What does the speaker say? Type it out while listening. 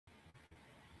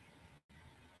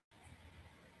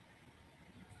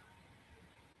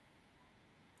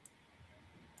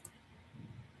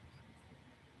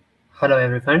Hello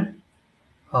everyone.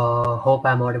 Hope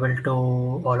I'm audible to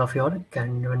all of you all.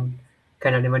 Can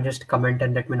anyone just comment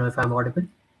and let me know if I'm audible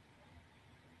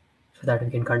so that we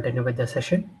can continue with the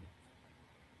session?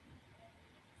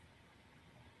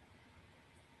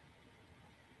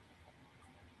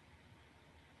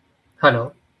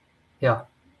 Hello. Yeah.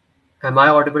 Am I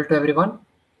audible to everyone?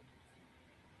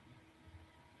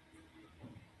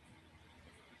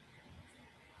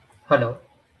 Hello.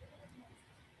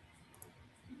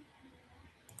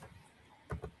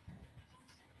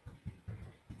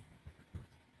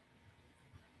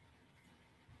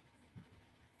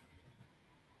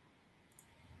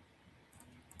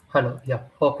 Hello. Yeah.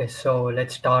 Okay. So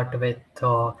let's start with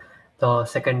the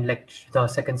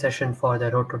second session for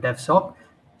the Road to DevSoc.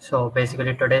 So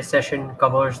basically, today's session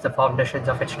covers the foundations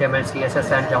of HTML, CSS,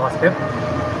 and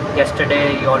JavaScript.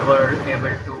 Yesterday, you all were able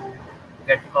to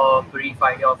get a brief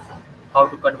idea of how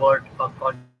to convert a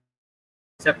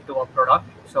concept to a product.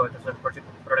 So it is a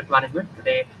product management.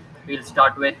 Today, we'll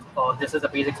start with this is the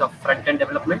basics of front end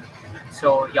development.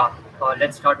 So yeah,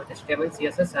 let's start with HTML,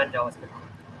 CSS, and JavaScript.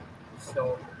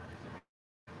 So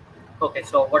okay,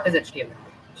 so what is HTML?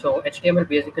 So HTML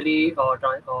basically,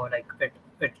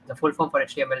 the full form for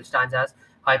HTML stands as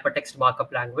Hypertext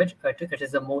Markup Language. It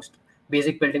is the most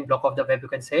basic building block of the web, you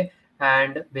can say.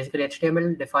 And basically,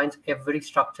 HTML defines every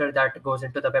structure that goes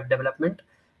into the web development.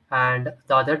 And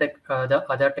the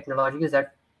other technologies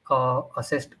that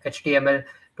assist HTML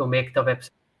to make the website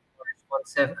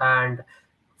responsive and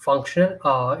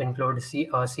functional include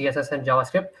CSS and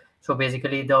JavaScript. So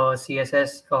basically, the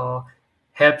CSS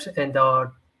helps in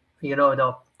the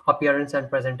appearance and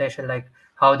presentation, like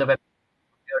how the web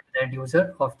appears to the end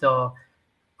user of the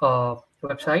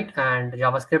website, and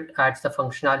JavaScript adds the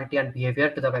functionality and behavior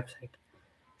to the website.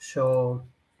 So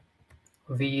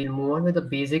we'll move on with the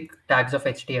basic tags of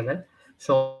HTML.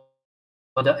 So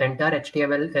the entire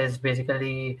HTML is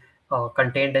basically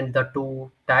contained in the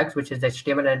two tags, which is the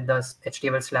HTML and the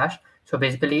HTML slash. So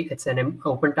basically, it's an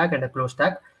open tag and a close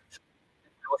tag. So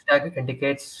close tag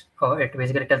indicates it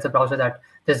basically tells the browser that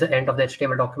this is the end of the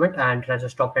HTML document and it has to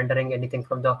stop rendering anything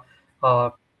from the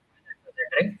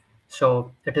rendering.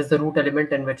 So it is the root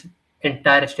element in which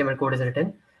entire HTML code is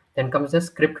written. Then comes the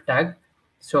script tag.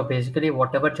 So basically,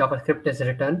 whatever JavaScript is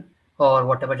written or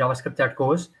whatever JavaScript that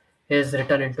goes is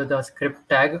written into the script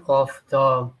tag of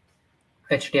the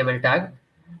HTML tag.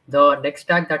 The next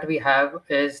tag that we have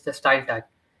is the style tag.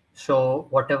 So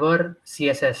whatever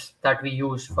CSS that we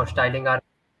use for styling our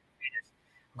pages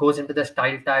goes into the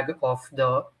style tag of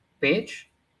the page.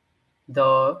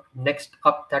 The next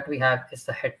up that we have is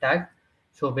the head tag.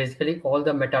 So basically all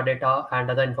the metadata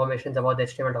and other informations about the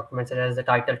HTML document, such as the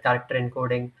title, character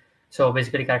encoding. So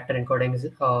basically character encoding is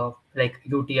like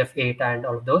UTF-8 and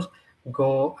all of those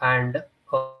go, and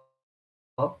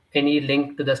any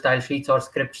link to the style sheets or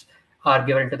scripts are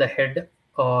given to the head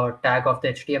tag of the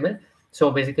HTML.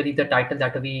 So basically the title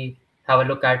that we have a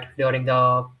look at during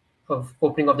the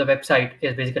opening of the website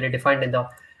is basically defined in the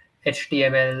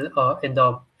HTML in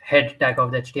the head tag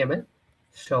of the HTML.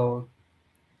 So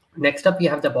next up we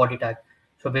have the body tag.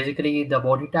 So basically the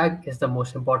body tag is the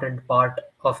most important part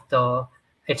of the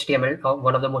HTML,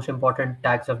 one of the most important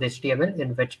tags of the HTML,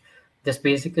 in which this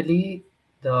basically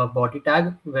the body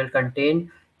tag will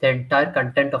contain the entire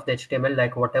content of the HTML,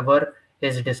 like whatever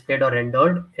is displayed or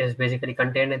rendered is basically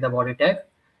contained in the body tag,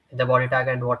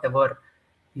 and whatever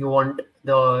you want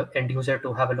the end user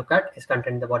to have a look at is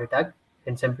contained in the body tag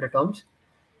in simpler terms.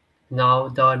 Now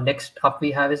the next up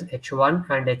we have is H1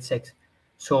 and H6.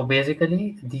 So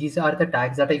basically these are the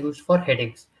tags that are used for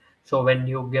headings. So when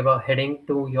you give a heading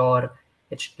to your,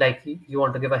 it's like you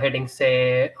want to give a heading,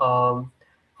 say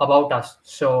about us.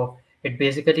 So it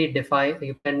basically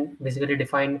you can basically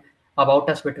define about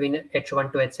us between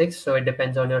H1 to H6. So it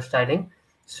depends on your styling.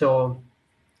 So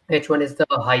H1 is the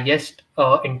highest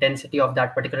intensity of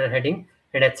that particular heading,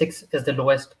 and H6 is the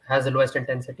lowest, has the lowest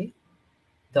intensity.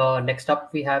 The next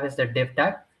up we have is the div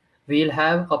tag. We'll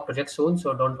have a project soon,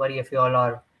 so don't worry if you all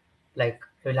are like,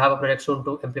 we'll have a project soon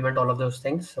to implement all of those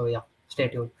things. So yeah, stay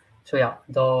tuned. So yeah,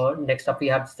 the next up we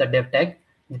have is the div tag.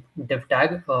 Div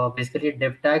tag, basically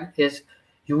div tag is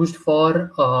used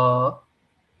for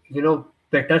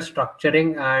better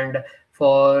structuring and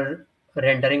for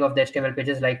rendering of the HTML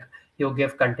pages. Like you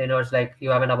give containers, like you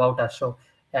have an about us, so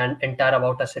an entire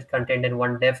about us is contained in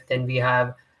one div. Then we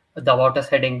have the about us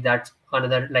heading, that's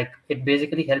another, like it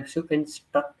basically helps you in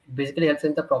basically helps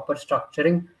in the proper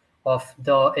structuring of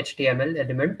the HTML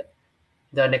element.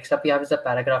 The next up we have is the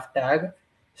paragraph tag.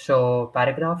 So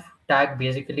paragraph tag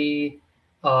basically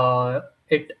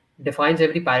it defines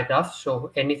every paragraph.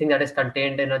 So anything that is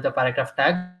contained in the paragraph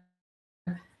tag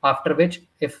After which,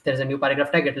 if there's a new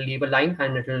paragraph tag, it will leave a line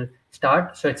and it will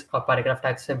start. So it's a paragraph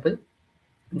tag simple.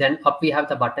 Then up we have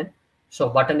the button. So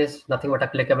button is nothing but a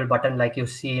clickable button like you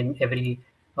see in every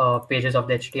pages of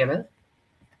the HTML.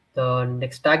 The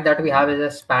next tag that we have is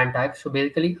a span tag. So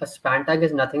basically a span tag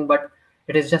is nothing but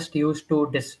it is just used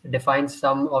to define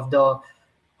some of the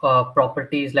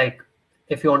properties, like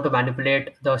if you want to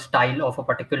manipulate the style of a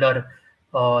particular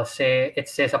say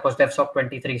it's say suppose devsoc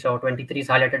 23, so 23 is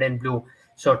highlighted in blue.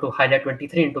 So to highlight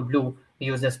 23 into blue, we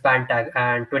use the span tag,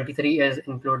 and 23 is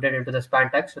included into the span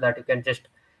tag so that you can just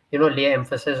lay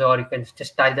emphasis, or you can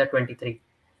just style the 23.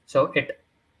 So it,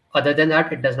 other than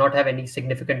that, it does not have any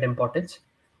significant importance.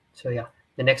 So yeah,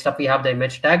 the next up we have the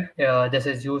image tag. This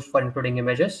is used for including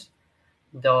images.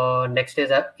 The next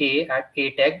is a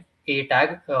tag. A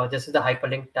tag. This is the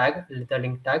hyperlink tag, the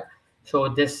link tag. So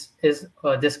this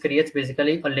creates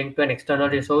basically a link to an external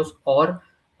resource, or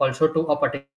also to a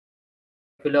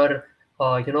particular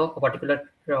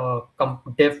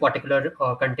div, particular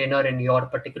container in your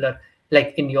particular,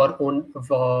 like in your own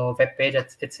web page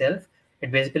itself.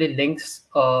 It basically links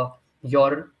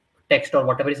your text or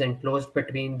whatever is enclosed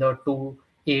between the two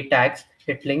a tags.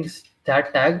 It links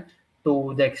that tag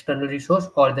to the external resource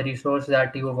or the resource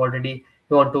that you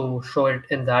want to show it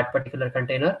in that particular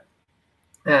container.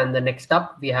 And the next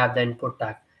up we have the input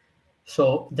tag.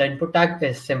 So the input tag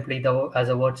is simply, as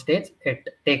the word states, it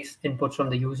takes inputs from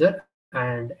the user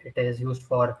and it is used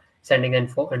for sending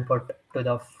input to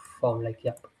the form, like,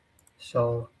 yep.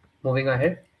 So moving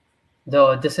ahead,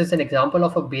 this is an example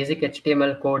of a basic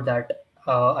HTML code that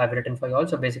I've written for you all.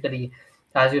 So basically,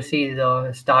 as you see,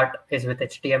 the start is with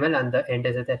HTML and the end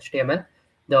is with HTML.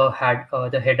 The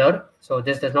header. So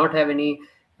this does not have any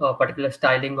particular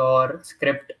styling or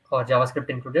script or JavaScript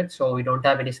included. So we don't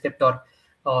have any script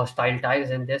or style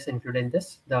tags in this included in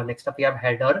this. The next up we have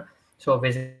header. So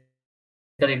basically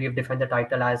we've defined the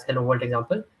title as hello world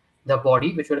example. The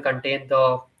body, which will contain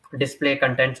the display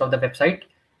contents of the website.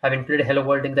 I've included hello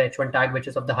world in the h1 tag, which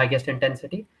is of the highest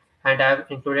intensity, and I've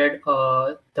included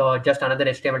the just another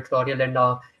HTML tutorial and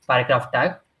a paragraph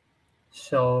tag.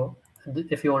 So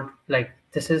if you want, like,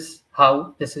 this is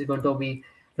how this is going to be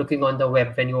looking on the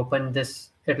web. When you open this,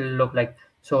 it'll look like,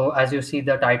 so as you see,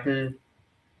 the title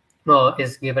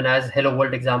is given as hello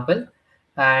world example,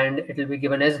 and it will be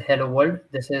given as hello world.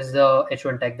 This is the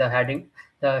h1 tag, the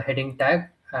heading tag.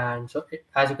 And so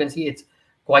as you can see, it's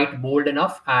quite bold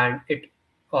enough and it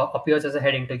appears as a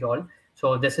heading to you all.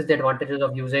 So this is the advantages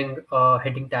of using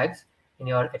heading tags in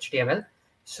your HTML.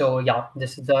 So yeah,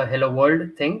 this is the hello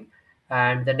world thing.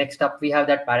 And the next up we have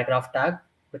that paragraph tag,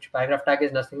 which paragraph tag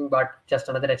is nothing but just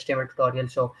another HTML tutorial.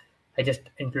 So I just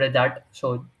included that.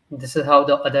 So this is how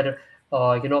the other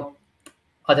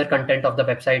content of the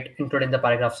website, including the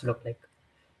paragraphs, look like.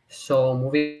 So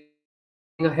moving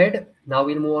ahead, now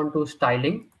we'll move on to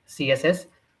styling, CSS,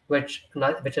 which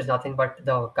is nothing but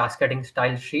the cascading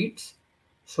style sheets.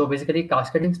 So basically,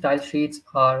 cascading style sheets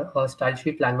are a style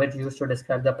sheet language used to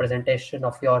describe the presentation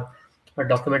of your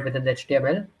document within the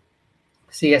HTML.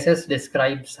 CSS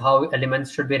describes how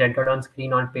elements should be rendered on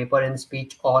screen, on paper, in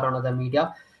speech, or on other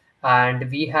media. And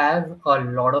we have a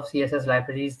lot of CSS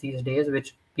libraries these days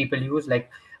which people use, like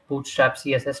Bootstrap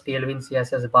CSS, Tailwind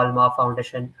CSS, Balma,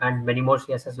 Foundation, and many more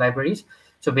CSS libraries.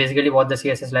 So basically, what the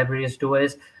CSS libraries do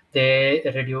is they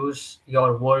reduce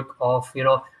your work of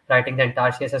writing the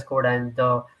entire CSS code, and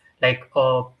the like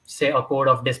say a code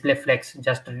of display flex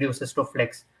just reduces to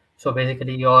flex. So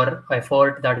basically, your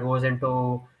effort that goes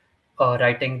into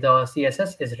writing the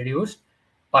CSS is reduced,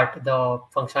 but the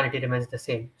functionality remains the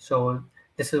same. So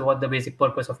this is what the basic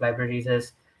purpose of libraries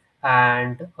is.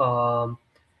 And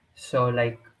so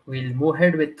like we'll move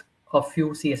ahead with a few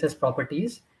CSS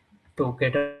properties to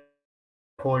get a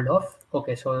hold of.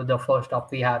 Okay, so the first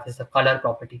up we have is the color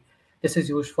property. This is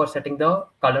used for setting the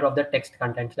color of the text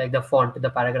contents, like the font, the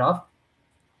paragraph.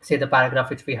 Say the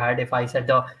paragraph which we had, if I set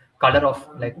the color of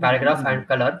like paragraph and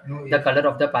color, the color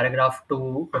of the paragraph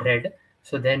to red,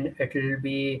 so then it will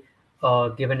be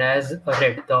given as a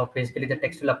red. The basically the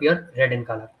text will appear red in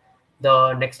color.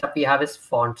 The next up we have is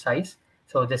font size.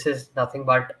 So this is nothing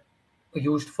but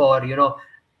used for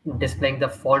displaying the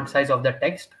font size of the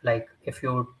text. Like if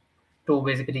you to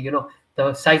basically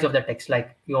the size of the text,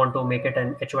 like you want to make it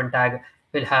an h1 tag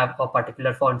will have a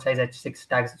particular font size, h6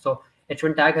 tags. So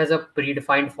h1 tag has a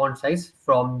predefined font size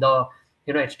from the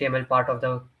HTML part of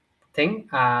the thing.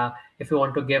 If you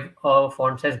want to give a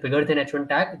font size bigger than h1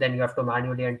 tag, then you have to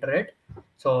manually enter it.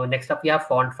 So next up we have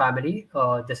font family.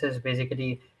 This is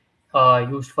basically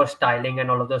used for styling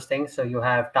and all of those things. So you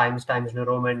have Times New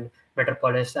Roman,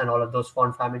 Metropolis, and all of those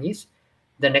font families.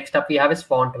 The next up we have is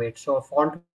font weight. So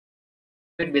font weight is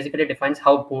nothing but it basically defines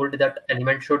how bold that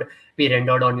element should be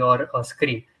rendered on your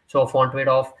screen. So font weight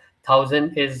of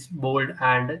 1000 is bold,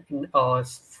 and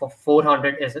for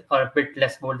 400 is a bit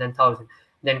less bold than 1000.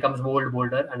 Then comes bold,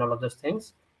 bolder, and all of those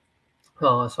things.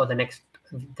 So the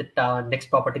next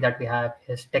property that we have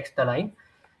is text align.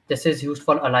 This is used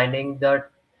for aligning the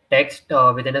text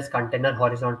within its container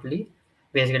horizontally.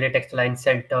 Basically, text align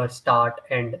center, start,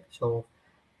 end. So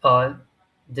uh,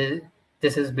 this,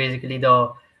 this is basically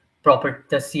the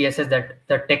CSS, that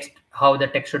the text, how the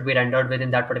text should be rendered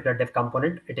within that particular div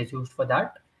component. It is used for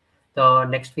that. The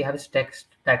next we have is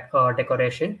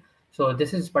decoration. So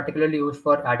this is particularly used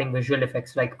for adding visual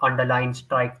effects like underline,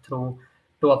 strike through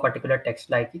to a particular text.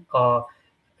 Like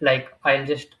I'll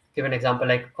just give an example,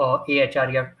 like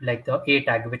ahref, like the a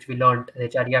tag which we learned, the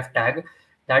href tag.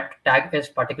 That tag is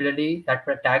particularly, that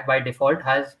tag by default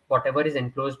has whatever is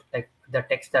enclosed, like the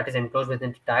text that is enclosed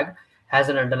within the tag has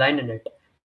an underline in it.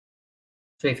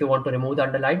 So if you want to remove the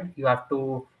underline, you have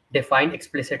to define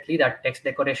explicitly that text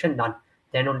decoration none.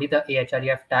 Then only the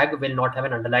ahref tag will not have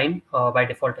an underline by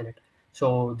default in it.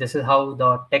 So this is how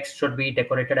the text should be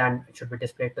decorated, and it should be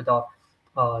displayed to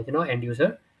the end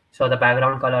user. So the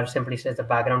background color simply says the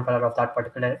background color of that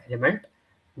particular element,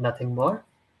 nothing more.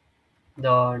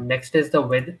 The next is the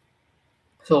width.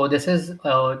 So this is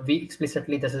we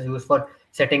explicitly, this is used for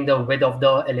setting the width of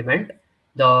the element.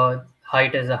 The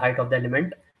height is the height of the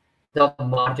element. The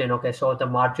margin, okay, so the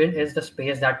margin is the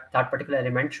space that that particular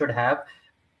element should have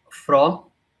from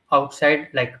outside,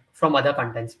 like from other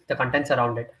contents, the contents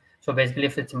around it. So basically,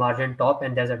 if it's margin top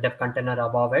and there's a div container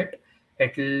above it,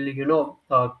 it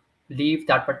will leave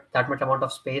that much amount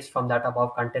of space from that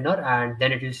above container, and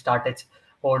then it will start its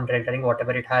own rendering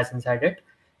whatever it has inside it.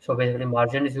 So basically,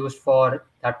 margin is used for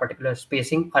that particular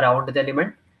spacing around the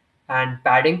element, and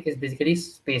padding is basically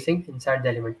spacing inside the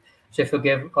element. So if you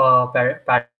give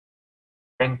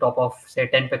padding top of say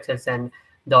 10 pixels, and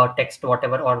the text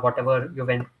whatever you've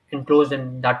enclosed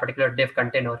in that particular div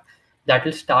container, that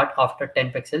will start after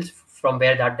 10 pixels from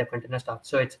where that div container starts.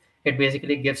 So it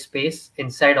basically gives space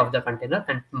inside of the container,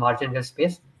 and margin gives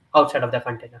space outside of the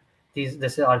container.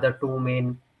 These are the two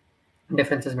main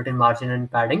differences between margin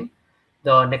and padding.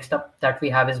 The next up that we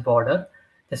have is border.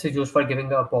 This is used for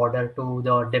giving a border to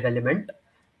the div element.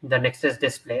 The next is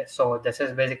display. So this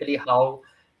is basically how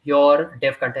your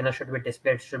div container should be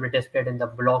displayed. It should be displayed in the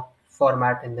block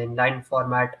format, in the inline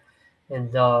format,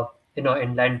 in the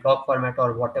inline block format,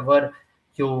 or whatever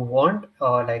you want,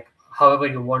 like however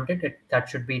you want it, that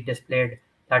should be displayed,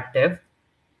 that div.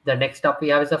 The next up we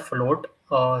have is a float.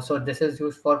 So this is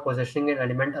used for positioning an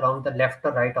element around the left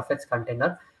or right of its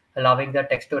container, allowing the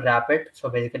text to wrap it. So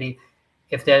basically,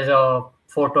 if there's a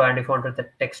photo and if you want the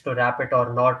text to wrap it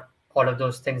or not, all of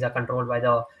those things are controlled by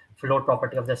the float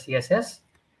property of the CSS.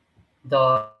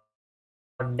 The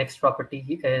next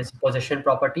property is position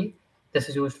property. This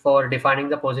is used for defining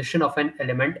the position of an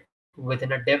element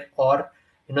within a div, or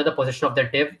the position of the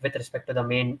div with respect to the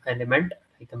main element,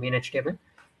 like the main HTML.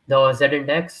 The Z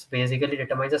index basically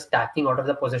determines the stacking out of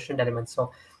the positioned elements.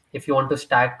 So if you want to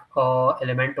stack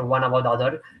element one above the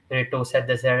other, you need to set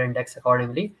the Z index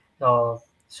accordingly.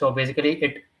 So basically,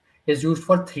 it is used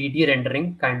for 3D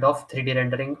rendering, kind of 3D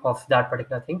rendering of that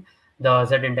particular thing. The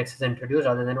Z index is introduced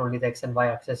rather than only the X and Y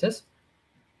axes.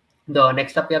 The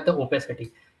next up we have the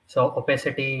opacity. So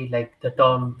opacity, like the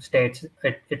term states,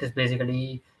 it is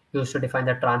basically used to define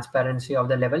the transparency of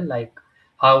the level, like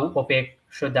how opaque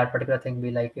should that particular thing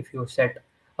be. Like if you set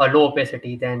a low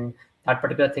opacity, then that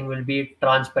particular thing will be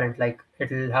transparent, like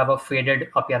it will have a faded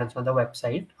appearance on the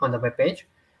website, on the web page.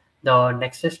 The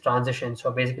next is transition.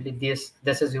 So basically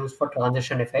this is used for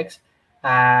transition effects,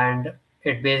 and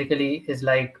it basically is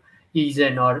like ease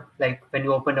in, or like when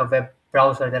you open a web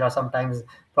browser, there are sometimes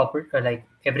proper like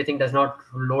everything does not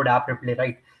load abruptly,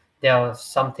 right? There are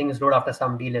some things load after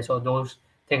some delay, so those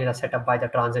things are set up by the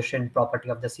transition property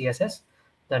of the CSS.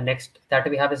 The next that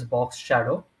we have is box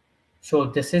shadow. So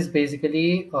this is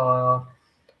basically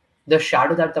the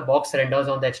shadow that the box renders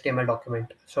on the HTML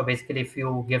document. So basically, if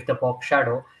you give the box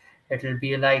shadow, it will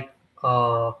be like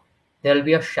there will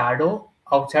be a shadow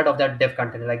outside of that div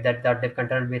container, like that div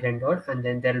container will be rendered, and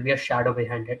then there will be a shadow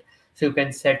behind it. So you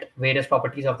can set various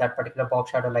properties of that particular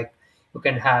box shadow, like you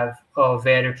can have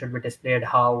where it should be displayed,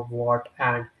 how, what,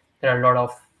 and there are a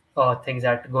lot of things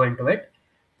that go into it,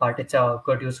 but it's a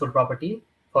good useful property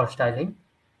for styling.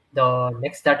 The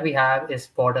next that we have is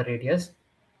border radius.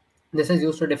 This is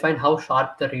used to define how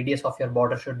sharp the radius of your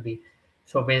border should be.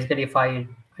 So basically, if I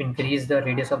increase the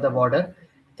radius of the border,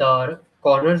 the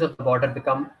corners of the border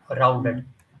become rounded.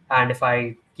 And if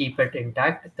I keep it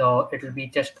intact, it will be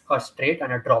just a straight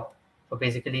and a drop. So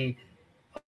basically,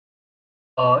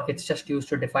 it's just used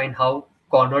to define how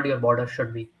cornered your border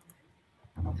should be.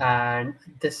 And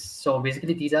this, so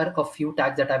basically these are a few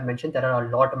tags that I've mentioned. There are a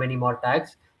lot many more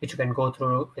tags which you can go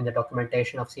through in the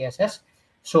documentation of CSS.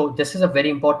 So this is a very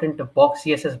important box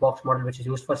CSS box model which is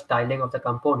used for styling of the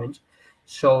components.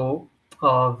 So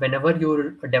whenever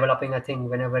you're developing a thing,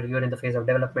 whenever you're in the phase of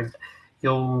development,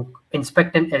 you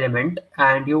inspect an element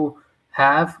and you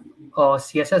have a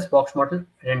CSS box model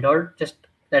rendered just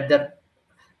at the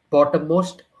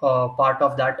bottommost part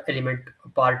of that element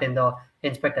part in the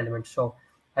inspect element. So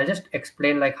I'll just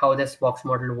explain like how this box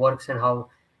model works and how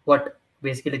what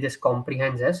basically this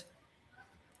comprehends is.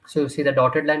 So you see the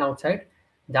dotted line outside,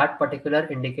 that particular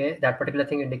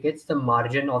thing indicates the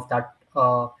margin of that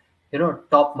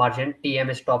top margin. TM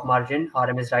is top margin,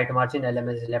 RM is right margin, LM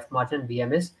is left margin,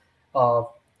 BM is uh,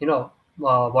 you know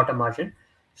bottom margin.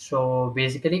 So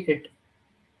basically it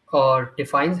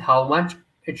defines how much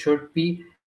it should be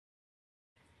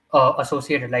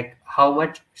associated, like how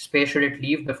much space should it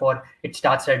leave before it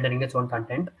starts rendering its own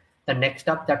content. The next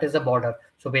up, that is the border.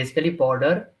 So basically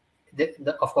border,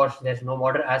 of course there's no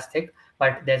border as thick,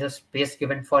 but there's a space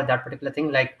given for that particular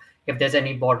thing. Like if there's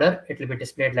any border, it will be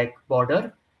displayed like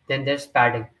border. Then there's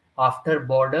padding after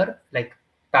border. Like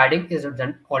padding is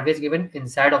then always given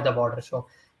inside of the border. So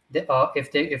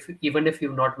if even if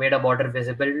you've not made a border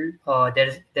visible,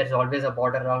 there's always a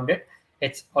border around it.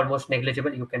 It's almost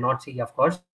negligible, you cannot see, of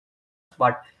course,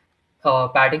 but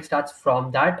padding starts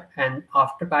from that, and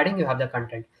after padding you have the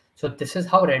content. So this is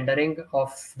how rendering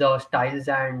of the styles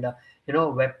and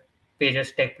web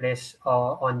pages take place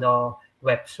on the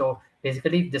web. So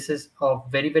basically this is a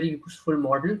very useful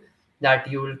model that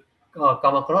you will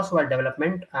come across while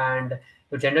development, and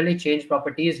you generally change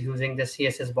properties using the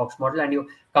CSS box model, and you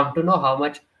come to know how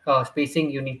much spacing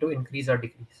you need to increase or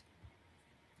decrease.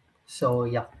 So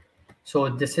yeah, so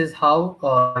this is how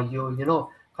you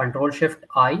control shift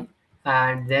I,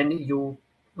 and then you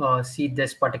see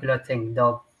this particular thing,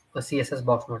 the CSS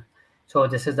box mode. So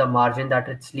this is the margin that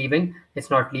it's leaving. It's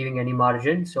not leaving any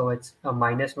margin, so it's a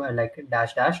minus, like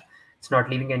dash dash. It's not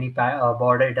leaving any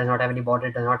border. It does not have any border.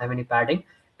 It does not have any padding.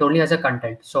 It only has a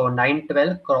content. So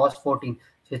 912 cross 14.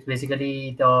 So it's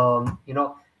basically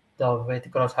the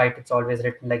width cross height. It's always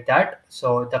written like that.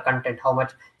 So the content, how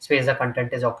much space the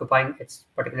content is occupying, it's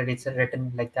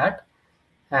written like that.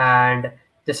 And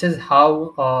this is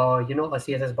how a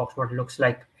CSS box model looks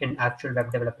like in actual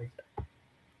web development.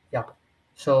 Yeah.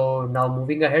 So now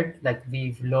moving ahead, like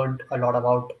we've learned a lot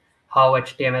about how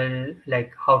HTML,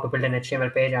 like how to build an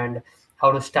HTML page and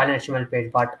how to style an HTML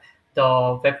page, but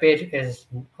the web page is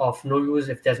of no use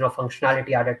if there's no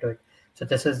functionality added to it. So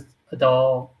this is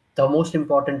the most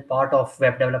important part of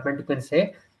web development, you can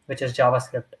say, which is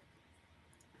JavaScript.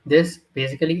 This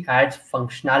basically adds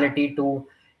functionality to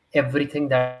everything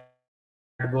that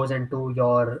goes into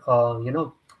your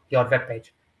web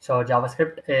page. So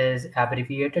JavaScript is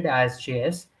abbreviated as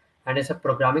JS, and is a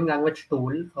programming language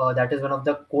tool that is one of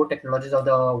the core technologies of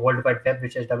the World Wide Web,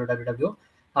 which is www.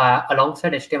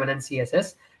 Alongside HTML and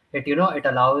CSS, it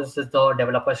allows the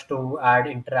developers to add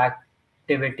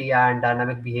interactivity and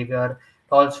dynamic behavior.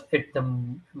 Also, the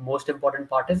most important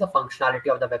part is the functionality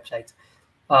of the websites.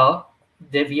 Uh,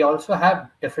 we also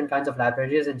have different kinds of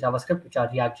libraries in JavaScript, which are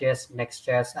React.js,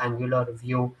 Next.js, Angular,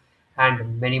 Vue,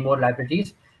 and many more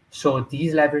libraries. So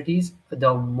these libraries,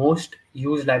 the most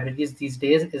used libraries these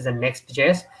days is the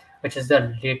Next.js, which is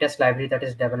the latest library that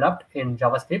is developed in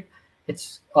JavaScript.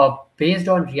 It's based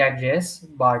on React.js,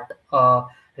 but I'll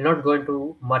not go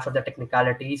into much of the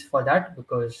technicalities for that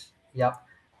because, yeah,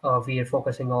 we are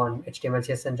focusing on HTML,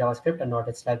 CSS, and JavaScript and not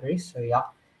its libraries. So, yeah,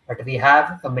 but we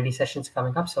have many sessions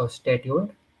coming up, so stay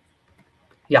tuned.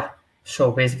 Yeah,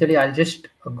 so basically I'll just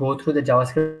go through the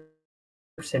JavaScript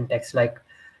syntax, like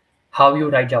how you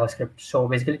write JavaScript. So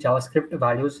basically JavaScript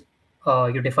values,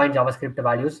 you define JavaScript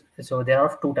values. So there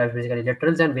are two types, basically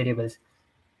literals and variables.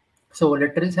 So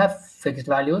literals have fixed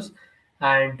values,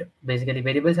 and basically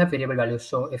variables have variable values.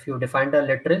 So if you define a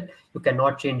literal, you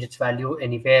cannot change its value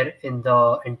anywhere in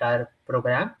the entire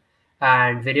program,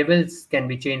 and variables can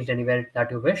be changed anywhere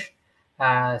that you wish.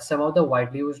 Some of the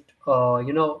widely used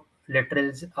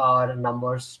literals are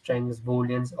numbers, strings,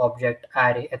 booleans, object,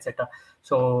 array, etc.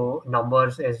 So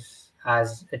numbers is,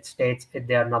 as it states,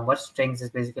 they are numbers. Strings is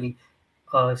basically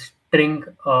string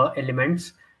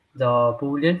elements. The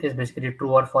boolean is basically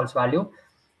true or false value,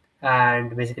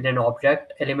 and basically an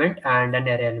object element and an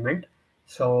array element.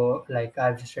 So like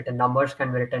I've just written, numbers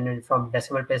can be written in from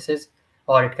decimal places,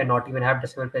 or it cannot even have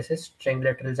decimal places. String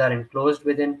literals are enclosed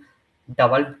within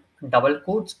double double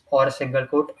quotes or a single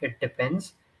quote. It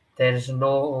depends. There is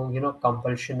no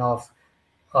compulsion of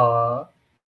uh,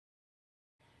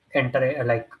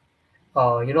 enclosing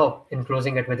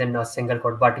it within a single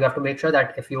quote. But you have to make sure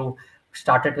that if you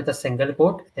start it with a single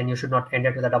quote, then you should not end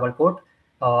it with a double quote.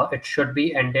 It should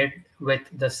be ended with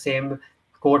the same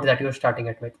quote that you're starting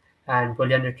it with. And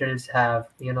Boolean literals have,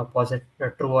 positive,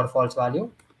 true or false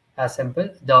value. As simple.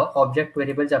 The object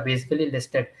variables are basically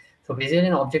listed. So basically,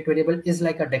 an object variable is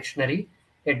like a dictionary.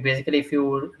 It basically, if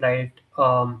you write,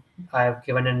 I have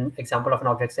given an example of an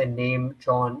object, say name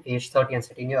John, age 30, and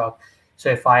city New York. So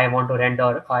if I want to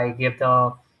render, I give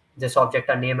this object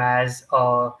a name as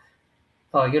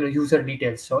user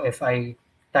details. So if I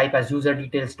type as user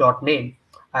details dot name,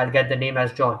 I'll get the name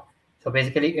as John. So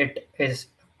basically, it is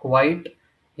quite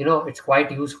it's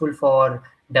quite useful for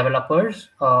developers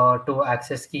to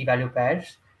access key value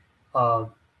pairs. Uh,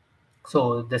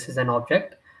 so this is an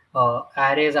object.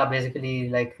 Arrays are basically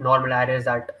like normal arrays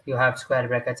that you have square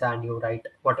brackets and you write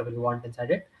whatever you want inside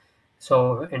it.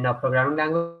 So in a programming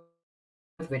language,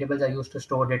 variables are used to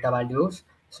store data values.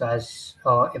 So as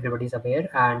everybody is aware,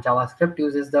 and JavaScript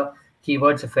uses the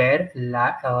keywords where,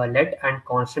 let, and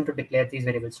constant to declare these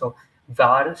variables. So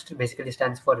var basically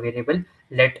stands for variable.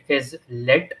 Let, just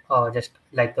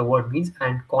like the word means,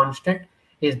 and constant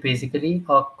is basically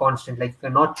a constant. Like you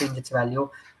cannot change its value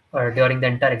during the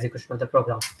entire execution of the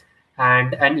program.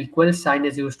 And an equal sign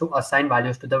is used to assign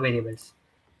values to the variables.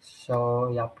 So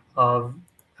yeah, I'll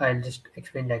just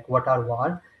explain like what are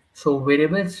var. So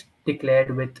variables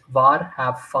declared with var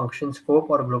have function scope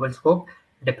or global scope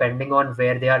depending on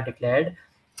where they are declared.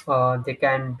 They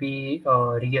can be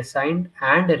reassigned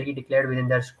and redeclared within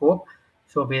their scope.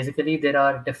 So basically, there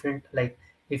are different, like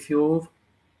if you've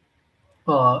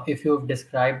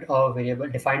described a variable,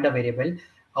 defined a variable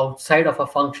outside of a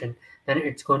function, then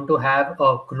it's going to have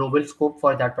a global scope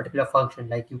for that particular function.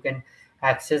 Like you can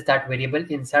access that variable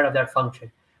inside of that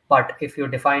function. But if you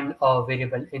define a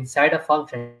variable inside a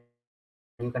function,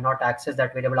 you cannot access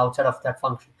that variable outside of that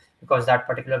function, because that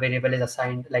particular variable is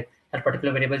assigned, like that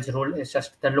particular variable's role is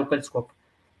just the local scope.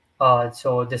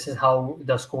 So this is how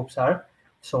the scopes are.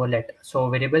 So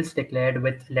variables declared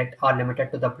with let are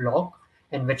limited to the block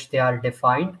in which they are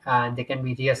defined, and they can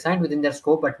be reassigned within their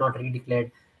scope but not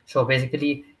redeclared. So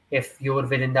basically, if you're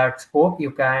within that scope, you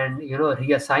can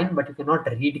reassign, but you cannot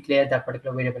redeclare that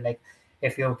particular variable. Like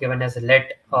if you're given as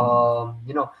let a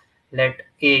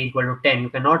equal to 10, you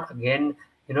cannot again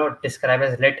describe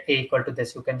as let a equal to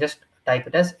this. You can just type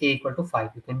it as a equal to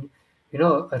 5. You can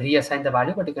reassign the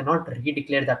value, but you cannot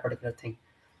redeclare that particular thing.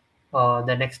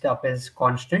 The next up is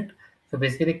constant. So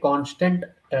basically, constant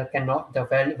cannot the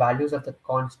values of the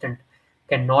constant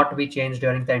cannot be changed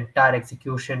during the entire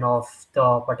execution of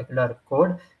the particular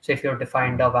code. So if you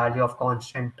defined a value of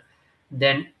constant,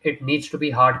 then it needs to be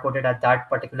hard coded at that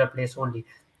particular place only.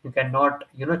 You cannot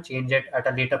change it at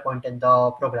a later point in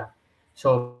the program.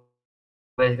 So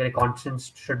basically,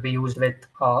 constants should be used with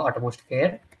utmost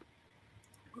care.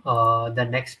 The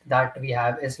next that we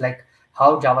have is like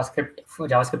how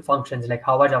JavaScript functions, like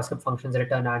how are JavaScript functions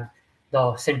written, and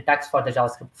the syntax for the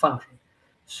JavaScript function.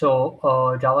 So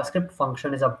JavaScript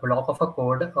function is a block of a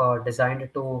code designed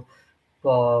to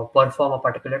perform a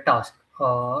particular task.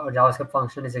 A JavaScript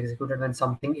function is executed when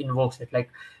something invokes it. Like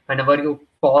whenever you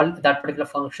call that particular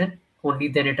function, only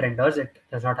then it renders. It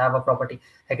does not have a property.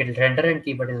 Like it will render and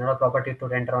key, but it's not a property to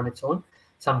render on its own.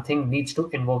 Something needs to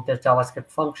invoke the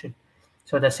JavaScript function.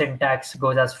 So the syntax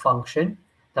goes as function.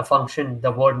 The function,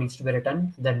 the word needs to be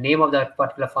written, the name of that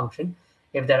particular function.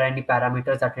 If there are any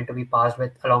parameters that need to be passed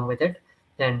with along with it,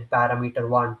 then parameter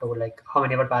 1 to like how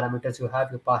many ever parameters you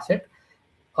have, you pass it.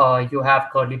 You have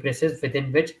curly braces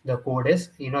within which the code is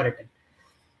written.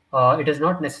 It is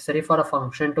not necessary for a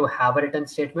function to have a written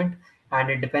statement, and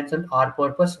it depends on our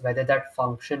purpose whether that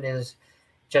function is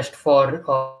just for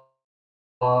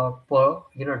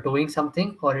doing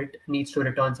something, or it needs to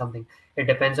return something. It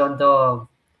depends on the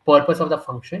purpose of the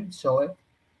function. So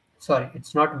sorry,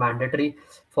 it's not mandatory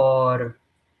for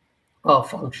a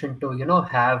function to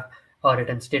have a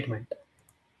written statement.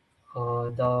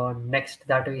 The next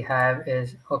that we have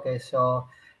is, okay, so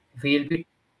we'll be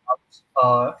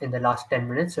in the last 10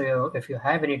 minutes. So if you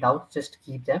have any doubts, just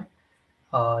keep them.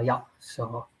 Yeah,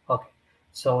 so okay.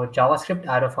 So JavaScript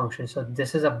arrow function. So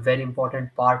this is a very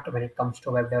important part when it comes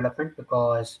to web development,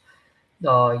 because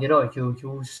you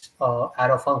use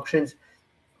arrow functions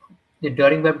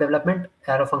during web development.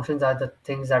 Arrow functions are the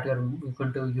things that you're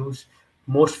going to use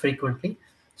most frequently.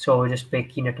 So just pay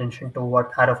keen attention to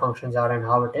what arrow functions are and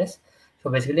how it is. So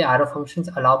basically, arrow functions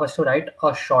allow us to write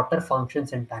a shorter function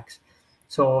syntax.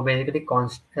 So basically,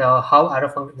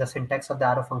 how the syntax of the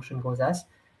arrow function goes as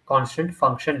constant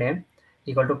function name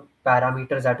equal to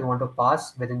parameters that you want to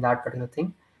pass within that particular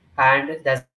thing, and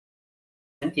there's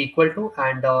a equal to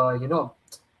and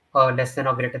less than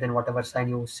or greater than whatever sign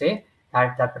you say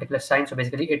at that particular sign. So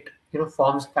basically it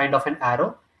forms kind of an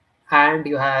arrow, and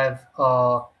you have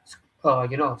curly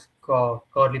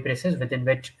braces within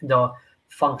which the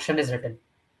function is written.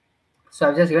 So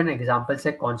I've just given an example,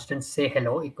 say constant say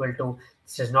hello equal to,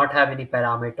 this does not have any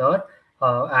parameter,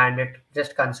 and it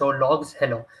just console logs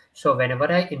hello. So whenever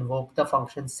I invoke the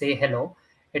function say hello,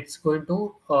 it's going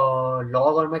to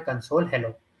log on my console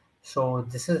hello. So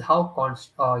this is how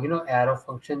arrow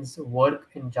functions work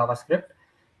in JavaScript.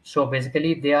 So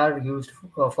basically they are used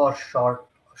for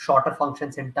shorter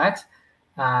function syntax,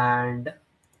 and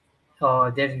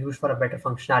they're used for a better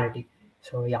functionality.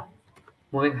 So yeah.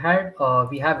 Moving ahead,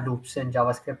 we have loops in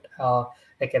JavaScript.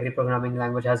 Like every programming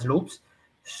language has loops.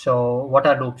 So what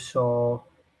are loops? So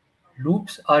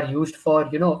loops are used for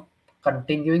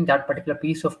continuing that particular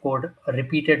piece of code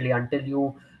repeatedly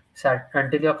until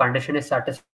until your condition is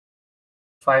satisfied,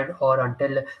 or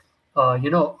until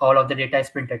all of the data is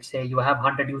printed. Say you have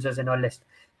 100 users in a list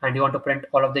and you want to print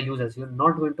all of the users. You're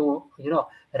not going to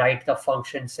write the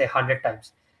function say 100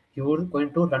 times. You're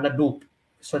going to run a loop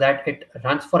so that it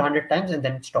runs for 100 times and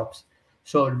then it stops.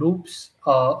 So loops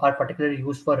are particularly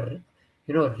used for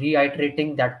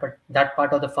reiterating that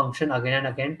part of the function again and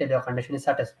again till your condition is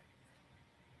satisfied.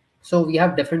 So we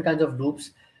have different kinds of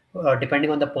loops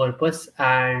depending on the purpose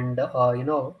and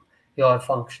your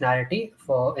functionality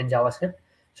for in JavaScript.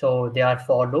 So they are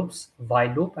for loops,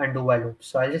 while loop, and do while loop.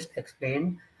 So I'll just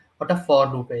explain what a for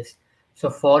loop is. So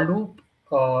for loop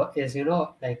is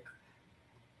like,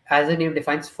 as the name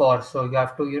defines for, so you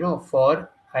have to for,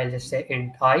 I'll just say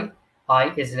int I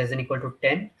is less than equal to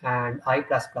 10 and I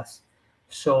plus plus.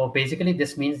 So basically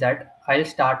this means that I'll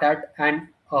start at and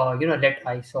let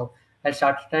I. So I'll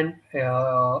start at an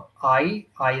I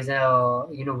is a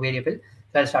variable,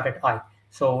 so I'll start at I.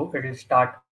 So it will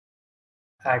start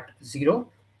at 0,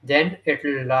 then it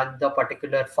will run the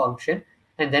particular function,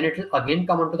 and then it will again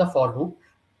come onto the for loop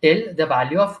till the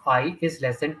value of I is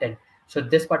less than 10. So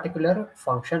this particular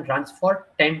function runs for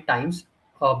 10 times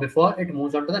before it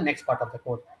moves on to the next part of the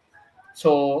code.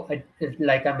 So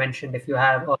like I mentioned, if you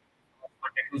have 100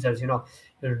 users,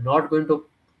 you're not going to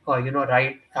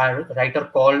write or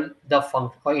call the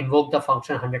function or invoke the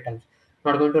function 100 times.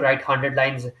 Not going to write 100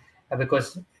 lines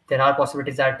because there are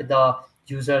possibilities that the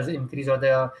users increase or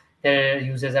their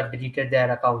users have deleted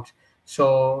their accounts.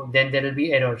 So then there will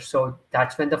be errors. So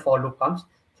that's when the for loop comes.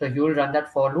 So you will run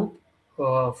that for loop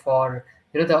for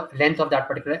the length of that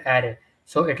particular array.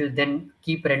 So it will then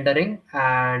keep rendering,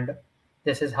 and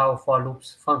this is how for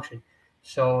loops function.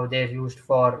 So they're used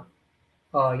for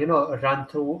run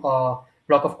through a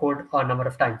block of code a number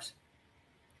of times.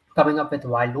 Coming up with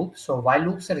while loops. So while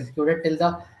loops are executed till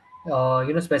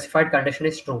the specified condition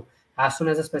is true. As soon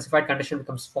as the specified condition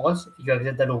becomes false, you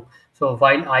exit the loop. So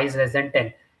while I is less than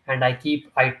 10, and I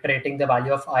keep iterating the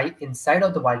value of I inside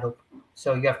of the while loop.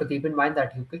 So you have to keep in mind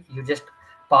that you just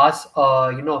pass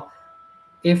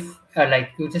if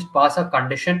like you just pass a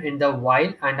condition in the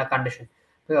while and a condition.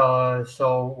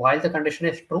 So while the condition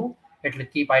is true, it will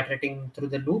keep iterating through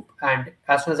the loop, and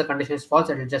as soon as the condition is false,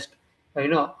 it will just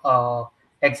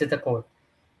exit the code.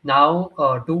 Now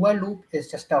do while loop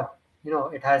is just a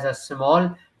it has a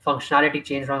small functionality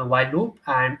change from the while loop,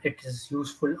 and it is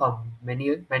useful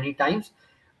many times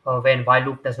when while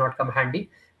loop does not come handy.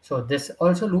 So this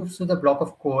also loops to the block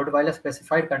of code while a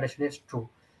specified condition is true.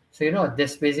 So uh,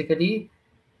 this basically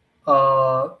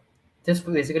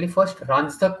first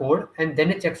runs the code and then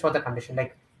it checks for the condition.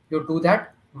 Like you do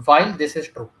that while this is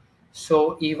true.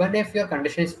 So even if your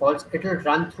condition is false, it will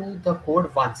run through the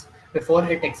code once before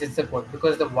it exits the code,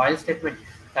 because the while statement,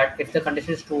 that if the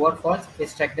condition is true or false,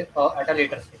 is checked at a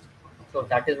later stage. So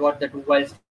that is what the do while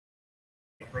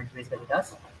statement basically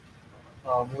does.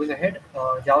 Moving ahead,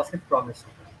 JavaScript promise.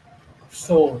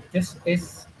 So this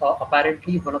is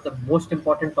apparently one of the most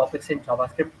important topics in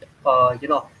JavaScript,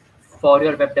 for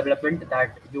your web development,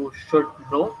 that you should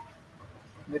know,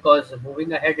 because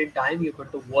moving ahead in time, you're going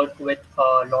to work with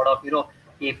a lot of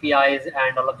APIs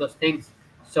and all of those things.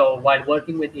 So while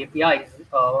working with APIs,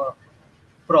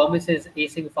 promises,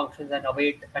 async functions, and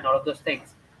await, and all of those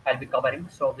things I'll be covering.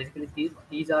 So basically,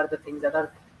 these are the things that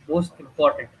are most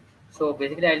important. So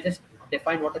basically, I'll just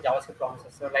define what a JavaScript promise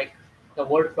is. So like the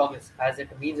word promise, as it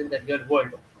means in the real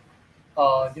world,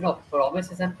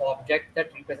 promise is an object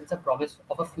that represents a promise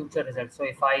of a future result. So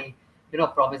if I,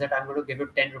 promise that I'm going to give you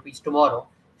 10 rupees tomorrow,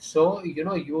 so you're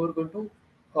going to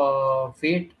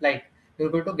wait, like you're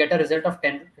going to get a result of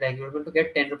 10, like you're going to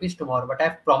get 10 rupees tomorrow, but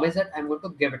I've promised that I'm going to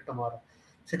give it tomorrow.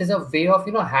 So it is a way of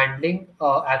handling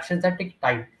actions that take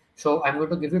time. So I'm going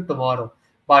to give you tomorrow,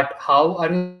 but how are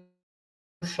you going to give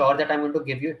it tomorrow? sure that I'm going to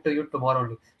give it to you tomorrow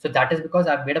only. So that is because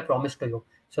I've made a promise to you.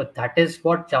 So that is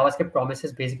what JavaScript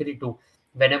promises basically do.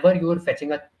 Whenever you are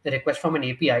fetching a request from an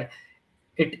API,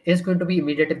 it is going to be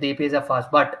immediate if the APIs are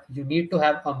fast, but you need to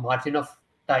have a margin of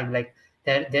time. Like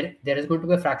there is going to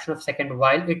be a fraction of second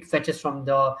while it fetches from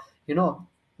the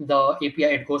the API.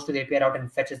 It goes to the API route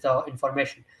and fetches the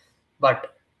information.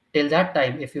 But till that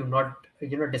time, if you've not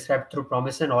described through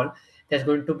promise and all, there's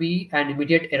going to be an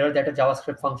immediate error that a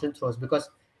JavaScript function throws, because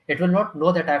it will not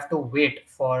know that I have to wait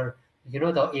for the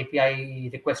API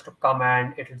request to come,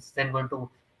 and it is then going to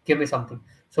give me something.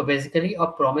 So basically, a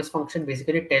promise function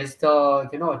basically tells the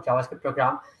JavaScript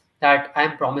program that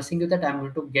I'm promising you that I'm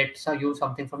going to get you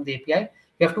something from the API.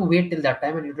 You have to wait till that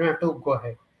time, and you don't have to go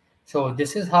ahead. So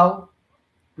this is how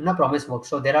promise works.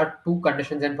 So there are two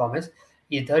conditions in promise: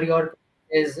 either your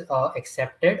is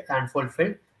accepted and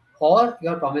fulfilled, or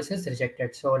your promise is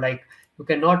rejected. So like you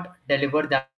cannot deliver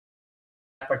that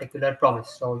particular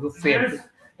promise, so you failed.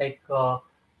 Like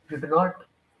you do not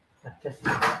just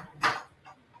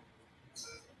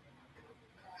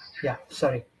yeah,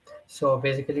 sorry. So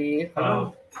basically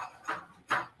yeah,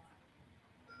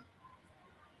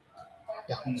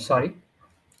 sorry.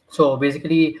 So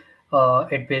basically,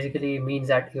 it basically means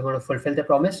that you're going to fulfill the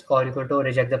promise or you're going to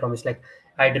reject the promise. Like,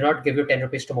 I do not give you 10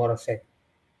 rupees tomorrow, say.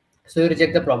 So you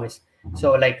reject the promise.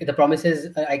 So like the promise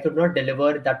is I could not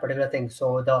deliver that particular thing.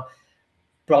 So the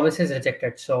promise is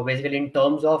rejected. So basically, in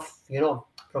terms of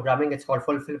programming, it's called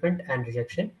fulfillment and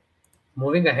rejection.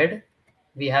 Moving ahead,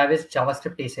 we have is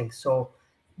JavaScript async. So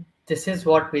this is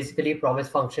what basically promise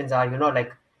functions are.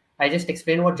 Like I just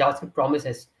explained what JavaScript promise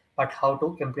is, but how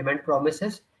to implement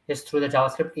promises is through the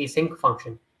JavaScript async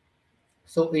function.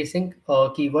 So async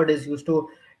keyword is used to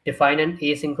define an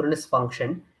asynchronous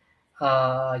function.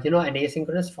 An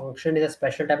asynchronous function is a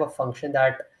special type of function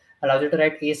that allows you to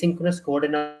write asynchronous code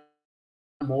in a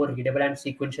more readable and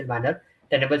sequential manner.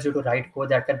 It enables you to write code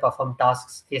that can perform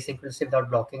tasks asynchronously without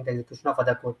blocking the execution of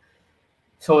other code.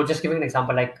 So just giving an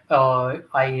example, like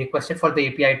I requested for the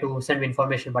API to send me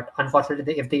information, but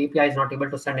unfortunately, if the API is not able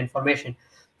to send information,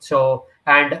 so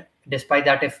and despite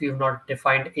that, if you've not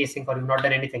defined async or you've not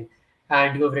done anything,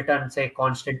 and you have written say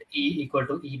constant e equal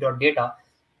to e dot data,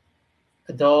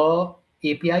 the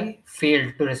API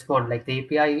failed to respond. Like the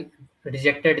API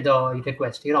rejected the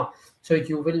request. So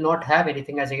you will not have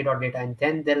anything as a dot data, and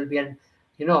then there will be an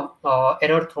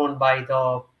error thrown by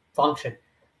the function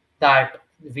that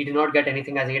we do not get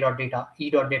anything as e dot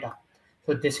data.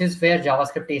 So this is where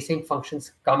JavaScript async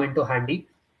functions come into handy.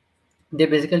 They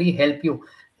basically help you.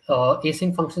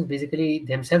 Async functions basically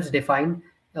themselves define,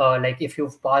 like if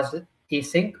you've passed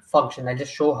async function, I'll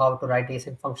just show how to write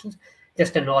async functions.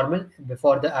 Just a normal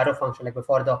before the arrow function, like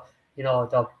before the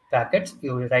the brackets,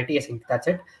 you write async. That's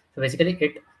it. So basically,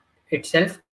 it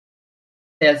itself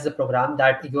tells the program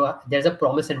that there's a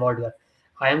promise involved here.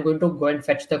 I am going to go and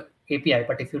fetch the API,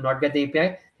 but if you not get the API,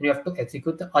 then you have to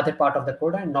execute the other part of the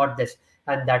code and not this.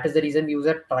 And that is the reason we use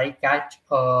a try catch,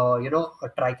 a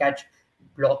try catch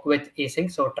block with async.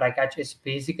 So try catch is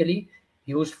basically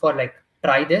used for like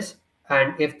try this,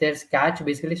 and if there's catch,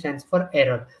 basically stands for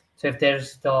error. So if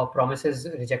there's the promise is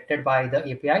rejected by the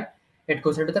API, it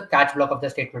goes into the catch block of the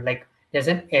statement. Like there's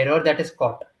an error that is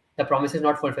caught. The promise is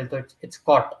not fulfilled, so it's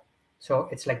caught. So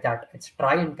it's like that. It's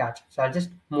try and catch. So I'll just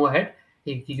move ahead.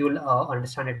 You'll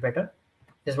understand it better.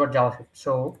 This is what JavaScript.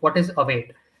 So what is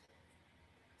await?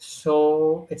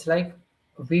 So it's like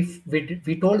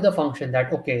we told the function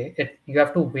that okay, you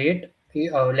have to wait.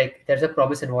 Like there's a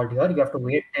promise involved here. You have to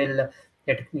wait till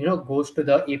it goes to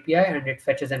the API and it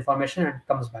fetches information and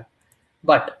comes back.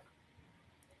 But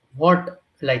what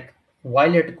like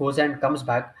while it goes and comes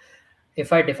back,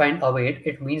 if I define await,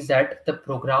 it means that the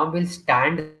program will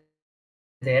stand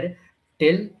there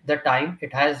till the time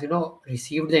it has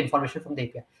received the information from the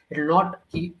API. It will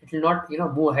not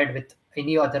move ahead with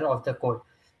any other of the code.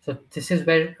 So this is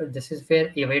where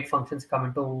await functions come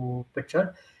into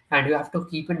picture, and you have to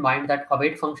keep in mind that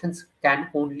await functions can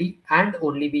only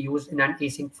be used in an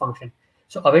async function.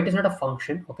 So await is not a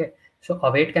function, okay? So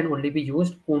await can only be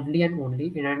used only and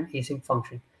only in an async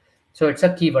function. So it's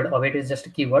a keyword. Await is just a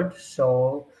keyword.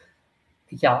 So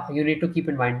yeah, you need to keep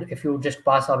in mind if you just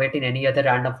pass await in any other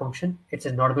random function, it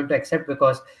is not going to accept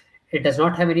because it does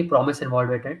not have any promise involved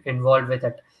with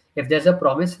it. If there's a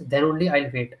promise, then only I'll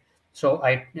wait. So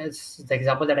it's the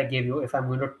example that I gave you. If I'm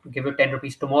going to give you 10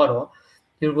 rupees tomorrow,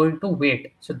 you're going to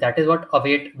wait. So that is what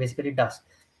await basically does.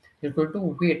 You're going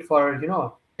to wait for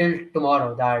till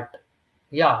tomorrow that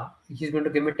yeah, he's going to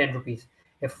give me 10 rupees.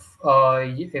 If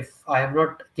I have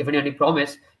not given you any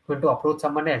promise, I'm going to approach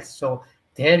someone else. So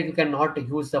there you cannot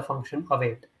use the function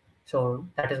await. So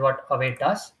that is what await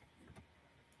does.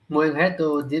 Moving ahead,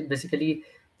 so basically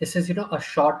this is a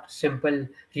short, simple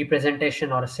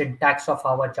representation or a syntax of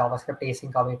how a JavaScript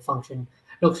async await function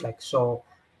looks like. So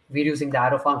we're using the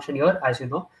arrow function here, as you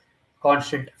know,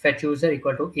 constant fetch user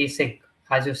equal to async.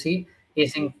 As you see,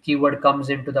 async keyword comes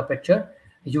into the picture,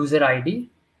 user ID,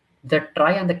 the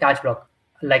try and the catch block.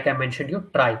 Like I mentioned, you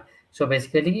try. So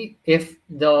basically, if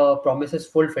the promise is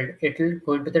fulfilled, it will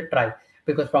go into the try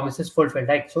because promise is fulfilled,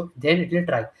 right? So then it will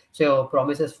try. So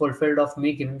promise is fulfilled of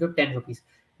me giving you 10 rupees.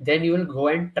 Then you will go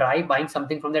and try buying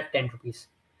something from that 10 rupees,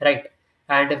 right?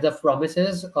 And if the promise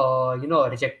is,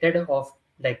 rejected of,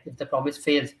 like if the promise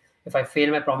fails, if I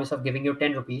fail my promise of giving you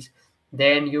 10 rupees,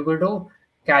 then you're going to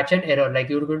catch an error. Like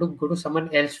you're going to go to someone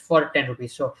else for 10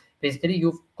 rupees. So basically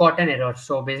you've caught an error.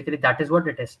 So basically that is what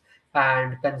it is.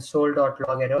 And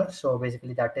console.log error. So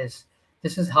basically this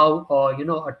is how,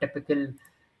 a typical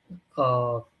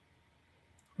uh,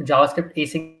 JavaScript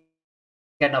async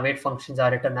and await functions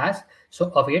are written as.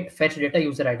 So await fetch data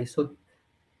user ID. So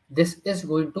this is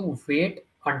going to wait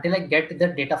until I get the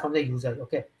data from the user.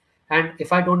 Okay. And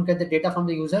if I don't get the data from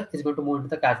the user, it's going to move into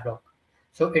the catch block.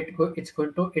 So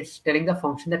it's telling the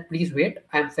function that please wait,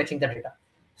 I'm fetching the data.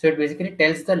 So it basically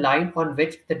tells the line on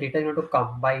which the data is going to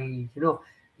come by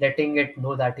letting it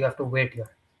know that you have to wait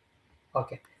here.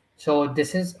 Okay. So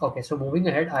this is okay. So moving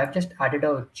ahead, I've just added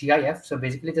a GIF. So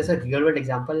basically, this is a real world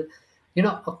example,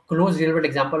 a close real world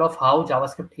example of how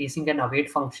JavaScript async and await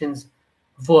functions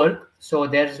work. So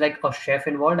there's like a chef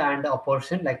involved and a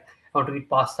person. Like I want to eat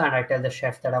pasta, and I tell the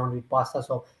chef that I want to eat pasta.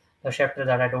 So the chef tells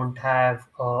that I don't have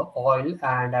oil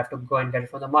and I have to go and get it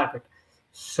from the market.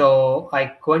 So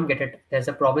I go and get it. There's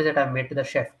a promise that I made to the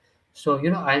chef. So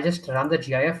I'll just run the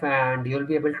GIF and you'll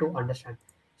be able to understand.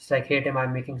 It's like, hey Tim,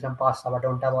 I'm making some pasta, but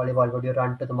don't have olive oil. Would you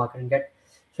run to the market and get?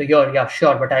 So you're, yeah,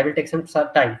 sure, but I will take some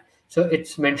time. So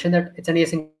it's mentioned that it's an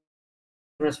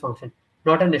asynchronous function,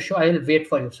 not an issue. I will wait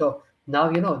for you. So now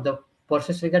the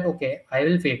person is like that. Okay, I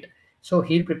will wait. So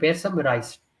he'll prepare some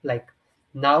rice. Like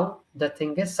now the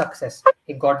thing is success.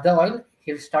 He got the oil.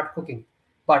 He'll start cooking,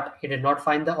 but he did not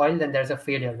find the oil. Then there's a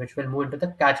failure, which will move into the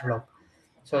catch block.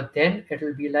 So then it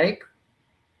will be like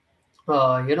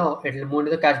it'll move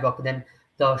to the catch block. Then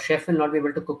the chef will not be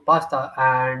able to cook pasta,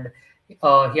 and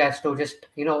he has to just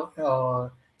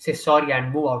say sorry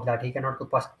and move out that he cannot cook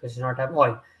pasta because he does not have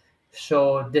oil.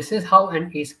 So this is how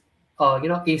async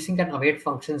and await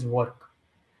functions work.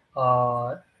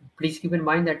 uh, Please keep in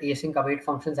mind that async await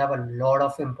functions have a lot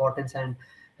of importance and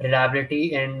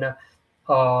reliability in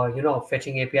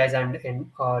fetching APIs and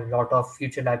in a lot of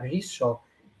future libraries. So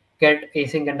get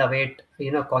async and await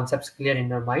concepts clear in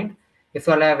your mind. If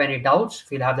you all have any doubts,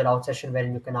 we'll have the doubt session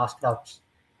wherein you can ask doubts.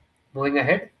 Moving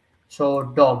ahead, so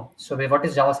DOM. So what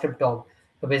is JavaScript DOM?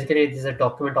 So basically, this is a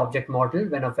document object model.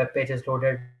 When a web page is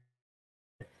loaded,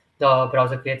 the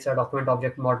browser creates a document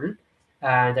object model,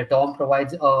 and the DOM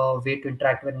provides a way to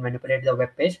interact with and manipulate the web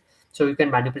page. So you can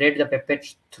manipulate the web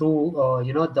page through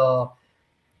the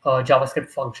JavaScript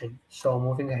function. So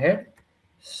moving ahead,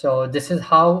 so this is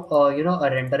how a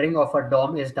rendering of a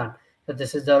DOM is done. So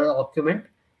this is the document,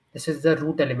 this is the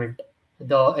root element,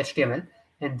 the HTML,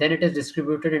 and then it is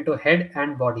distributed into head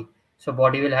and body. So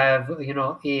body will have a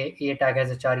tag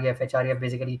as href. Href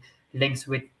basically links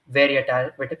with where it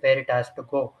has to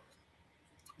go.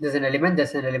 There's an element,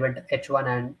 there's an element h1,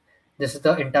 and this is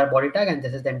the entire body tag, and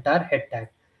this is the entire head tag.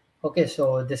 Okay,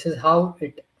 so this is how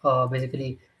it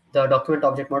basically the document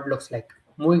object model looks like.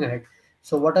 Moving ahead,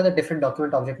 so what are the different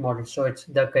document object models? So it's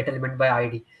the get element by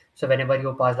ID. So whenever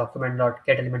you pass document dot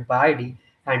get element by ID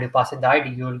and you pass in the ID,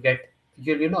 you'll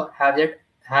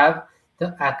have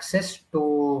the access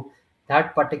to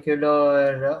that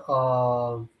particular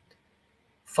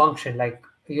function. Like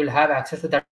you'll have access to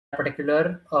that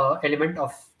particular element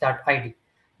of that ID.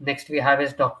 Next we have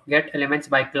is get elements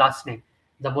by class name.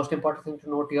 The most important thing to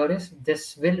note here is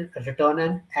this will return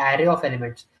an array of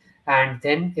elements, and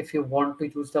then if you want to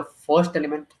use the first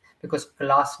element, because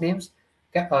class names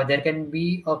there can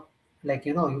be a, like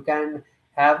you can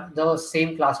have the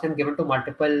same class name given to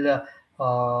multiple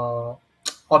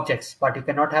objects, but you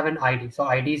cannot have an ID. So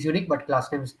ID is unique, but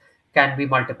class names can be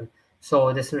multiple.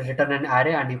 So this will return an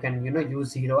array, and you can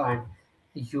use 0 and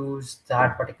use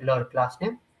that particular class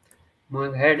name.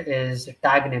 Moving ahead is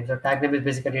tag name. So tag name is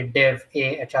basically div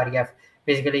a href.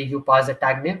 Basically you pass the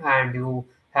tag name and you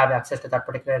have access to that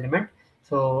particular element.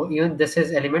 So even this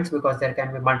is elements because there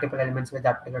can be multiple elements with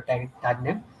that particular tag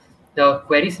name. The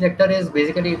query selector is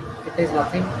basically, it is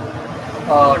nothing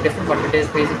different, but it is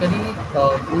basically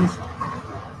used.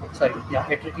 Sorry, yeah,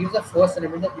 it retrieves the first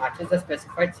element that matches the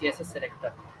specified CSS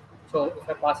selector. So if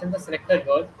I pass in the selector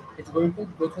here, It's going to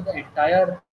go through the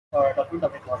entire document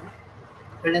object model,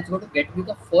 and it's going to get me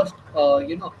the first,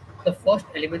 the first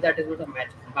element that is going to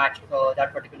match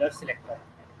that particular selector.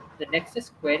 The next is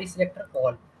query selector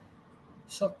all.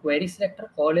 So query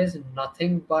selector all is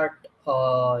nothing but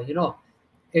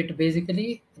it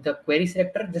basically, the query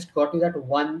selector just got you that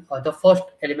one, the first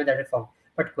element that it found.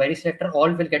 But query selector all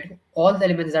will get you all the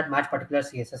elements that match particular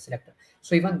CSS selector.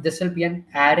 So even this will be an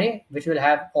array which will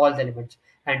have all the elements,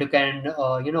 and you can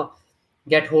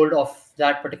get hold of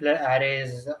that particular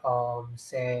arrays.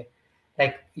 Say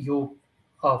like you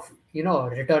of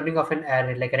returning of an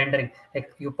array, like rendering,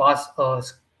 like you pass a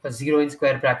 0 in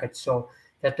square brackets. So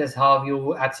that is how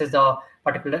you access the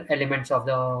particular elements of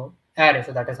the array.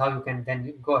 So that is how you can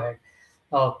then go ahead.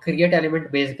 Create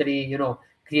element basically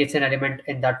creates an element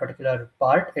in that particular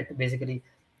part. It basically,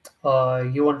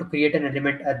 you want to create an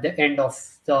element at the end of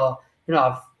the,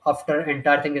 after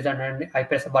entire thing is done and I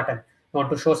press a button, you want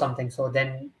to show something, so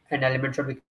then an element should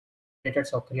be created.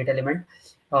 So create element.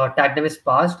 Tag name is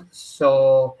passed.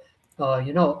 So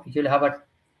you'll have a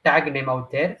tag name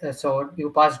out there. So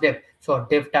you pass div, so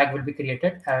div tag will be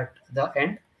created at the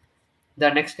end.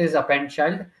 The next is append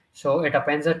child. So it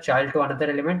appends a child to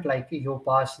another element, like you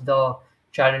pass the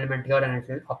child element here and it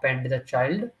will append the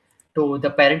child to the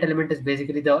parent element. Is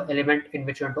basically the element in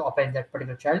which you want to append that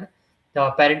particular child.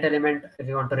 The parent element, if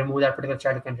you want to remove that particular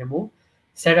child, you can remove.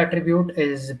 Set attribute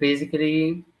is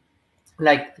basically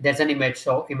like there's an image,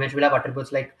 so image will have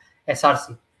attributes like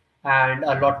src and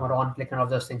a lot more, on click and all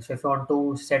those things. So if you want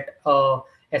to set a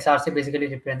src, basically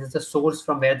represents the source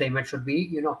from where the image should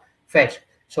be fetched.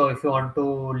 So if you want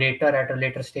to later, at a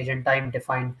later stage in time,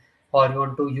 define, or you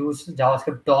want to use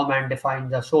javascript dom and define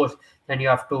the source, then you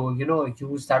have to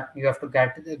use that. You have to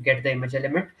get the image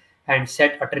element and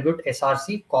set attribute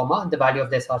src comma the value of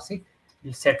the src.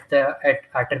 You set the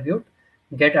attribute.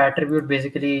 Get attribute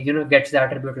basically gets the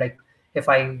attribute, like if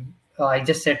I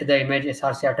just set the image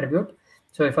src attribute.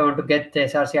 So if I want to get the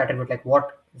src attribute, like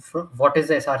what is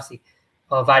the src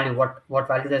value, what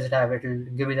value does it have, it will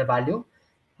give me the value.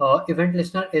 Event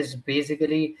listener is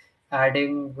basically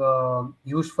adding,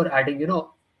 used for adding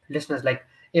listeners, like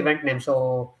event name.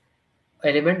 So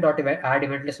element dot event add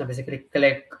event listener, basically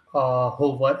click,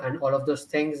 hover, and all of those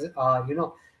things are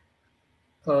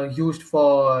used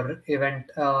for event,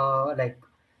 like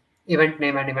event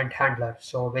name and event handler.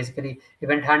 So basically,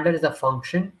 event handler is a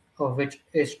function which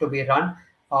is to be run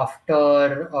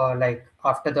after,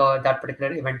 after the that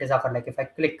particular event is occurred. Like if I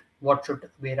click, what should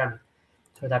be run?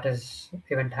 So that is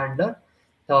event handler.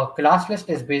 The class list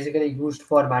is basically used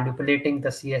for manipulating the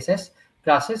CSS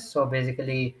classes. So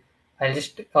basically, I'll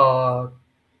just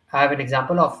have an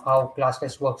example of how class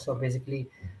list works. So basically,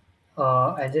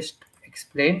 I'll just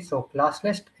explain. So class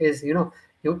list is, you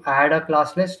add a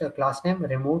class list, a class name,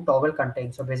 remove toggle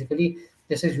contain. So basically,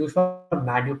 this is used for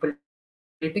manipulating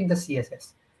the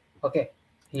CSS. Okay,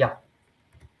 yeah.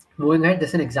 Moving ahead, this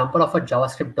is an example of a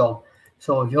JavaScript DOM.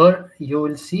 So here you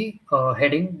will see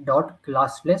heading dot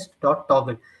class list dot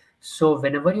toggle. So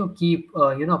whenever you keep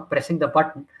pressing the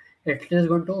button, it is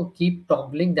going to keep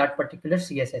toggling that particular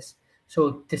CSS.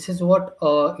 So this is what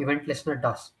event listener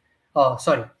does.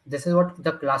 Sorry, this is what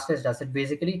the class list does. It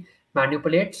basically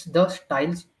manipulates the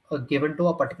styles given to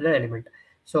a particular element.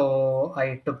 So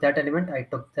I took that element, I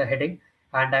took the heading,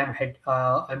 and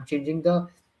I'm changing the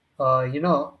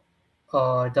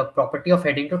the property of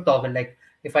heading to toggle. Like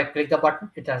if I click the button,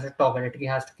 it has a toggle. It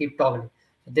has to keep toggling.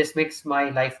 So this makes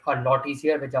my life a lot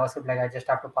easier with JavaScript. Like I just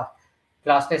have to pass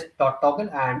class test dot toggle,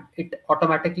 and it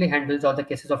automatically handles all the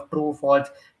cases of true, false,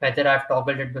 whether I've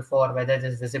toggled it before, whether it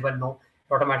is visible. No,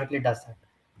 it automatically does that.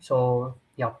 So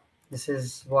yeah, this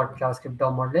is what JavaScript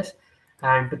DOM model is.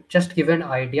 And to just give an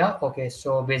idea, okay,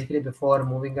 so basically before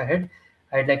moving ahead,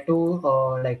 I'd like to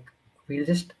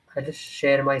I'll just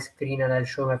share my screen and I'll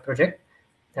show my project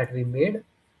that we made.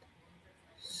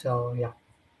 So yeah,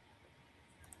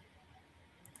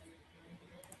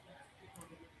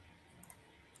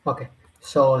 okay.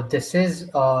 So this is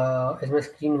my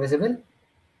screen visible?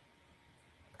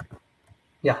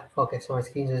 Yeah, okay. So my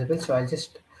screen is visible. So I'll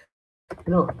just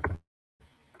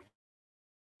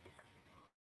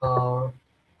uh,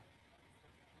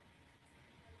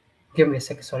 give me a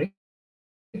second. Sorry.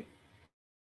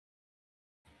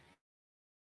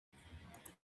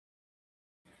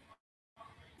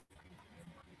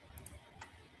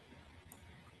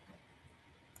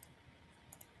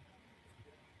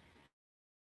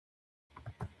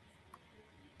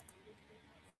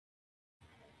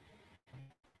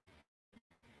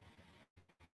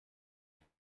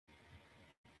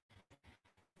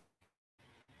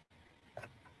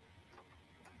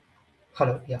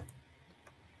 Hello. Yeah.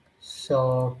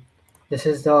 So this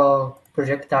is the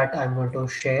project that I'm going to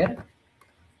share.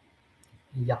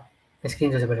 Yeah, my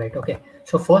screen is visible, right? Okay.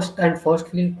 So first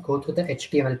we'll go through the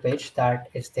HTML page that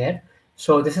is there.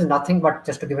 So this is nothing but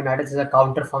just to give an idea, this is a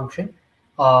counter function.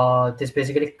 This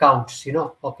basically counts,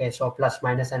 Okay, so plus,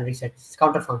 minus, and reset. It's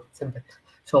counter function, simple.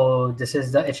 So this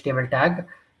is the HTML tag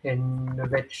in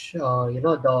which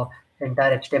the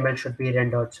entire HTML should be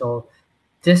rendered. So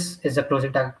this is the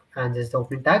closing tag and this is the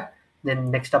opening tag.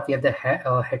 Then next up we have the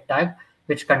head tag,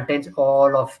 which contains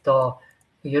all of the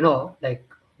like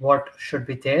what should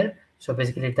be there. So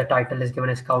basically the title is given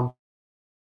as counter,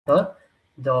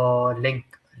 the link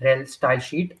rel style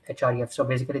sheet href. So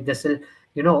basically this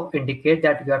will indicate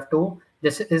that you have to,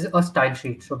 this is a style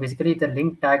sheet. So basically the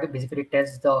link tag basically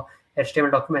tells the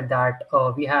HTML document that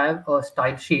we have a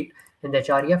style sheet, and the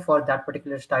href for that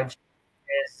particular style sheet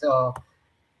is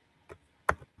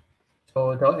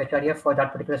so the href for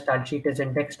that particular style sheet is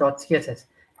index.css.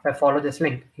 If I follow this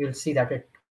link, you'll see that it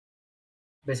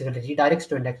basically redirects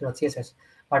to index.css.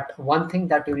 But one thing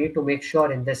that you need to make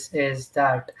sure in this is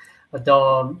that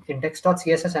the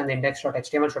index.css and the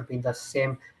index.html should be in the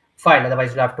same file.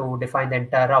 Otherwise, you'll have to define the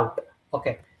entire route.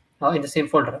 Okay, in the same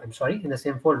folder. I'm sorry, in the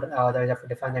same folder. Otherwise, you have to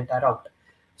define the entire route.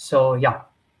 So yeah,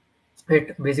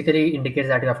 it basically indicates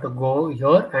that you have to go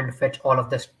here and fetch all of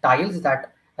the styles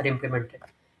that are implemented.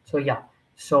 So yeah,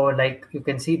 so like you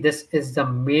can see, this is the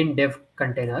main div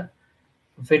container,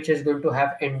 which is going to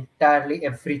have entirely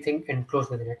everything enclosed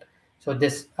within it. So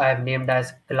this I have named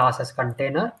as class as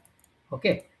container.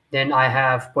 Okay, then I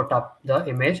have put up the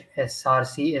image.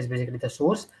 SRC is basically the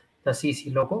source, the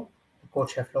CC logo, the code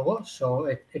chef logo. So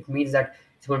it means that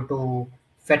it's going to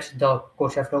fetch the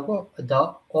code chef logo,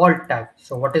 the alt tag.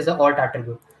 So what is the alt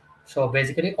attribute? So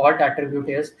basically alt attribute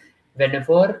is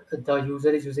whenever the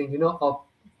user is using a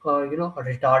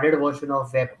retarded version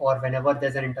of web, or whenever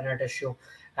there's an internet issue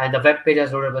and the web page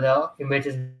is loaded but the image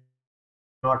is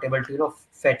not able to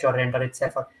fetch or render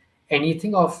itself, or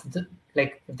anything of the,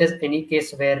 like if there's any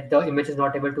case where the image is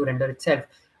not able to render itself,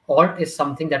 alt is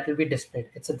something that will be displayed.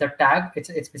 It's the tag,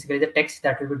 it's basically the text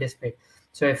that will be displayed.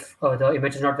 So if the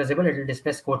image is not visible, it will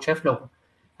display code chef logo,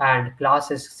 and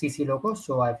class is CC logo.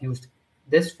 So I've used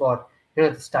this for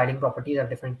the styling properties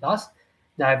of different class.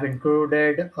 I've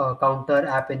included a counter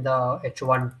app in the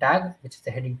h1 tag, which is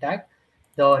the heading tag.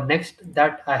 The next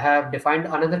that I have defined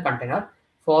another container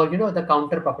for the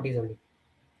counter properties only.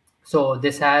 So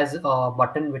this has a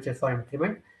button which is for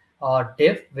increment,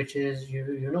 div which is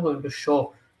going to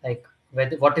show like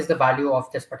what is the value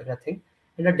of this particular thing,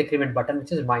 and a decrement button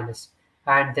which is minus.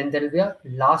 And then there will be a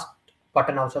last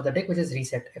button also of the div which is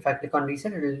reset. If I click on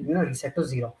reset, it will reset to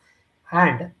 0.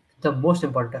 And the most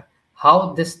important,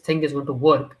 how this thing is going to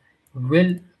work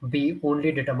will be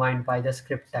only determined by the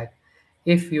script tag.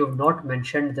 If you've not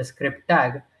mentioned the script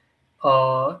tag,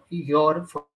 your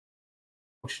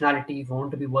functionality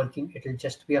won't be working. It will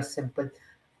just be a simple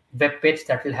web page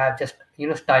that will have just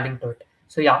styling to it.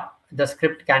 So yeah, the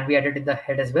script can be added in the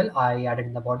head as well. I added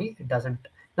in the body. It doesn't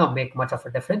make much of a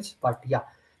difference, but yeah.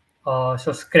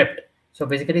 So script. So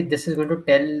basically, this is going to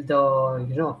tell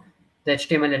the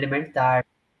HTML element that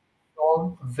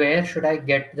from where should I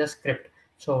get the script.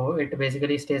 So it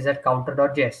basically stays at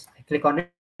counter.js. I click on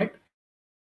it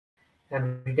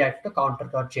and redirect to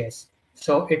counter.js.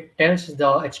 So it tells the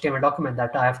HTML document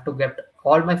that I have to get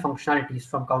all my functionalities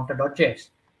from counter.js.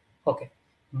 Okay,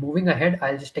 moving ahead,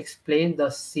 I'll just explain the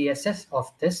CSS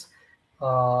of this.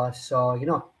 So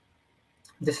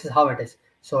this is how it is.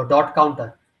 So dot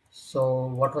counter. So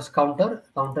what was counter?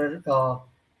 Counter.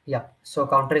 Yeah. So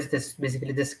counter is this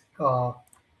basically this.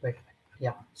 Wait.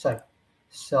 Yeah. Sorry.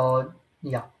 So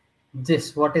yeah.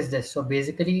 This. What is this? So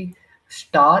basically,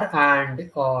 star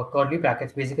and curly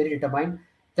brackets basically determine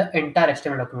the entire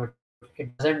HTML document.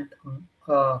 It doesn't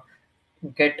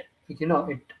get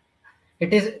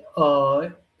it is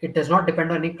it does not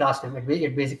depend on any class name.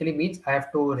 It basically means I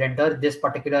have to render this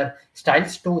particular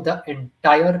styles to the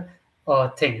entire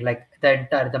thing, like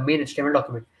the main HTML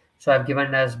document. So I've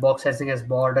given as box sizing as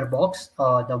border box.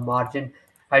 The margin,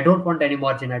 I don't want any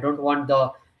margin. I don't want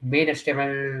the main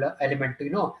HTML element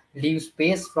to leave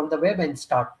space from the web and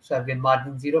start. So I've given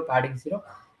margin 0, padding 0,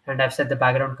 and I've set the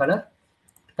background color.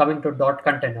 Coming to dot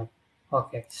container.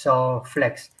 Okay, so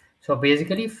flex. So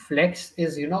basically flex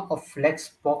is a flex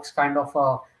box kind of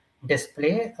a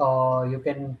display. You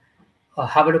can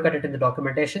have a look at it in the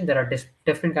documentation. There are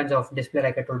different kinds of display,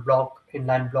 like it will block,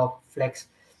 inline block, flex.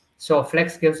 So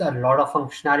flex gives a lot of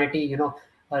functionality,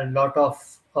 a lot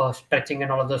of stretching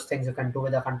and all of those things you can do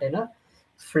with a container.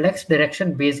 Flex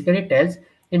direction basically tells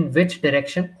in which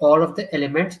direction all of the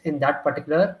elements in that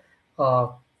particular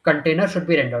container should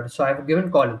be rendered. So I've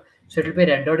given column, so it will be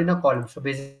rendered in a column. So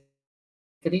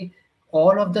basically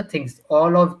all of the things,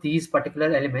 all of these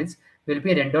particular elements will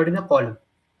be rendered in a column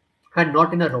and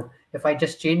not in a row. If I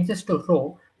just change this to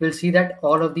row, you'll see that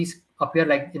all of these appear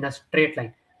like in a straight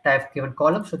line. I've given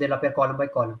column, so they'll appear column by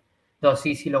column. The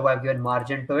CC logo, I've given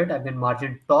margin to it. I've given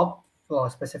margin top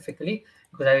specifically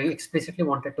because I explicitly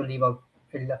wanted to leave a,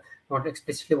 not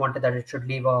explicitly wanted that it should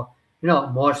leave a,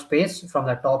 more space from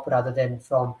the top rather than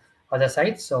from other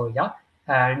sides. So yeah,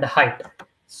 and height.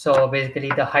 So basically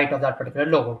the height of that particular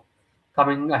logo.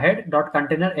 Coming ahead, dot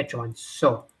container h1.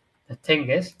 So the thing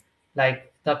is,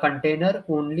 like the container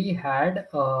only had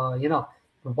one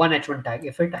h1 tag.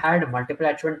 If it had multiple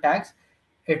h1 tags,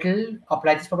 it'll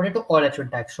apply this property to all h1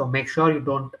 tags. So make sure you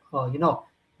don't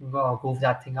goof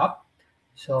that thing up.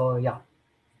 So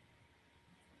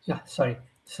sorry.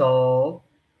 So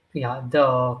yeah,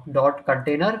 the dot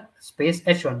container space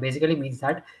h1 basically means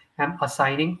that I'm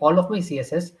assigning all of my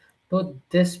css to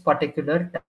this particular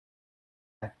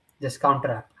tag, this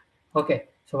counter app. Okay,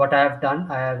 so what I have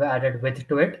done, I have added width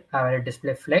to it, I have added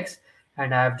display flex,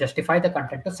 and I have justified the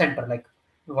content to center, like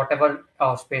whatever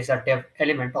space that dev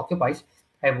element occupies.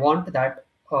 I want that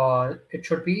it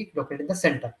should be located in the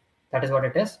center. That is what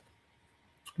it is.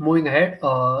 Moving ahead,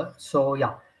 so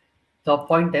yeah, the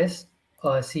point is,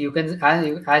 see, you can, as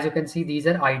you can see, these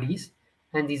are IDs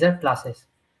and these are classes.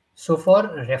 So for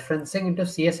referencing into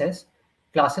CSS,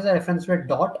 classes are referenced with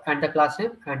dot and the class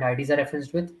name, and IDs are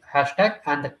referenced with hashtag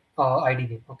and the ID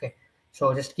name. Okay,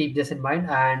 so just keep this in mind.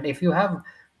 And if you have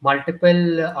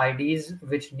multiple IDs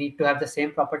which need to have the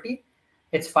same property,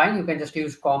 it's fine. You can just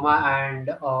use comma and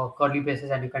curly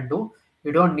braces, and you can do.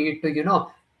 You don't need to,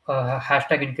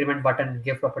 hashtag increment button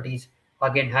give properties,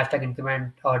 again hashtag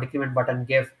increment or decrement button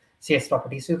give CS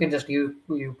properties. So you can just you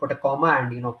put a comma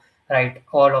and write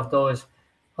all of those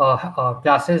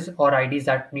classes or IDs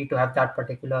that need to have that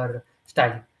particular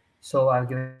styling. So I've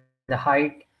given the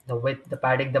height, the width, the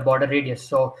padding, the border radius.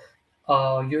 So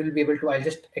you will be able to, I'll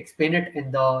just explain it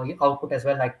in the output as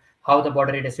well, like how the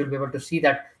border radius, you'll be able to see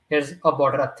that there's a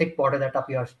border, a thick border that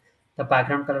appears, the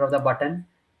background color of the button,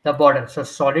 the border. So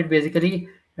solid basically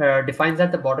defines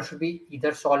that the border should be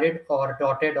either solid or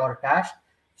dotted or dashed.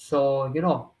 So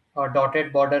a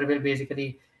dotted border will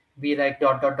basically be like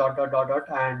dot dot dot dot dot dot,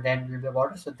 and then will be a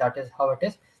border. So that is how it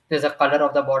is. There's a color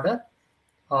of the border.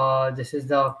 This is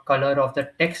the color of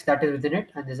the text that is within it,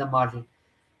 and there's a margin.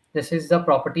 This is the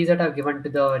properties that I've given to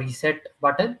the reset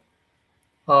button,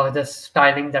 the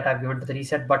styling that I've given to the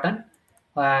reset button,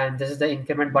 and this is the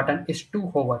increment button is to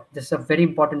hover. This is a very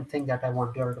important thing that I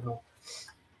want you all to know.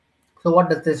 So what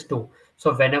does this do?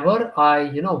 So whenever I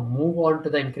move on to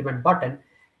the increment button,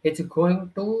 it's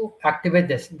going to activate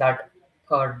this, that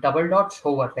double dots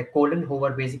hover, like colon hover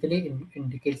basically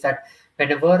indicates that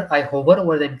whenever I hover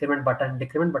over the increment button,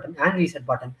 decrement button, and reset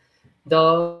button,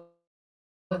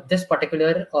 this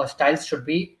particular styles should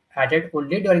be added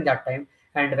only during that time.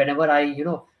 And whenever I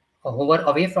hover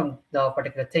away from the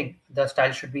particular thing, the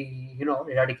style should be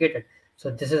eradicated.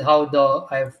 So this is how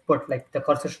I've put, like the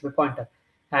cursor should be pointer,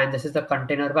 and this is the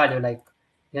container value, like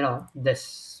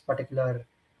this particular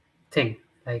thing,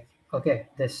 like okay,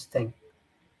 this thing,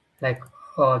 like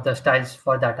the styles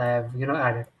for that I have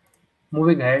added.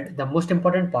 Moving ahead, the most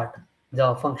important part,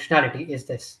 the functionality, is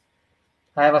this.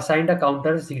 I have assigned a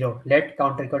counter 0. Let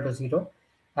counter equal to 0.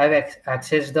 I have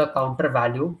accessed the counter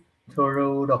value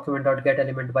through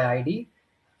document.getElement by ID,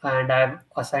 and I have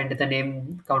assigned the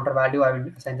name counter value. I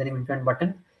will assign the name increment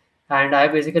button, and I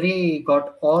basically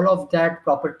got all of that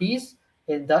properties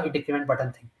in the decrement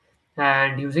button thing.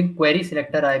 And using query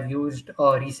selector, I've used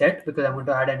a reset because I'm going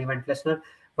to add an event listener.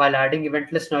 While adding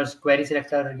event listeners, query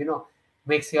selector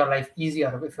makes your life easier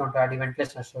if you want to add event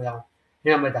listeners. So yeah,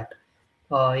 remember that.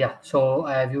 Yeah, so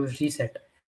I have used reset.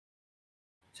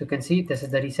 So you can see this is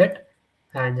the reset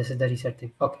and this is the reset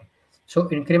thing. Okay, so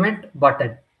increment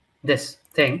button, this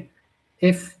thing,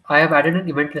 if I have added an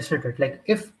event listener to it, like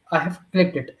if I have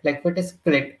clicked it, like if it is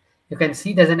clicked, you can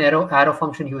see there's an arrow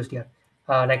function used here.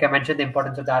 Like I mentioned, the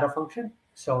importance of the arrow function.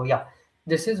 So yeah,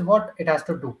 this is what it has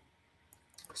to do.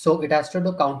 So it has to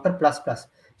do counter plus plus.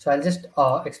 So I'll just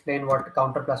explain what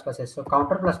counter plus plus is. So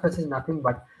counter plus plus is nothing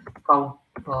but count,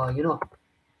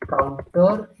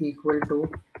 counter equal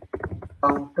to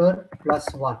counter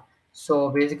plus one. So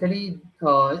basically,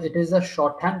 it is a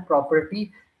shorthand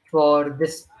property for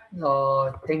this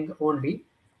thing only.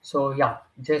 So yeah,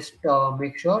 just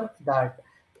make sure that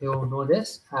you know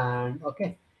this. And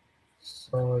okay,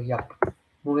 so yeah,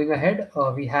 moving ahead,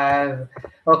 we have,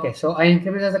 okay, so I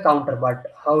implemented as a counter, but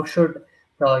how should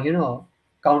the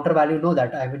counter value know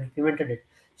that I've implemented it?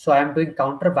 So I'm doing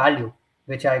counter value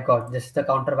which I got. This is the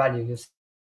counter value. You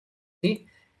see,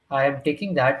 I am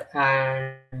taking that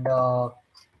and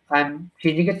I'm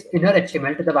changing its inner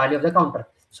HTML to the value of the counter.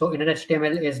 So inner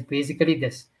HTML is basically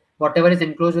this. Whatever is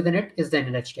enclosed within it is the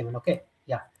inner HTML. Okay.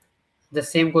 Yeah. The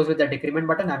same goes with the decrement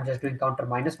button. I'm just doing counter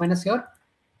minus minus here.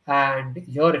 And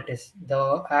here it is,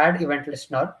 the add event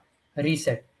listener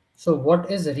reset. So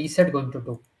what is reset going to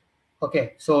do?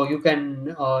 Okay, so you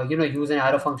can use an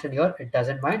arrow function here. It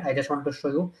doesn't mind. I just want to show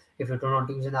you, if you don't want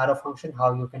to use an arrow function,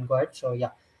 how you can go ahead. So yeah,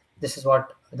 this is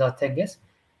what the thing is.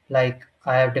 Like,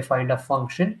 I have defined a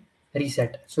function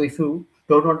reset. So if you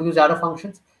don't want to use arrow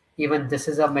functions, even this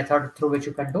is a method through which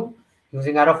you can do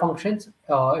using arrow functions.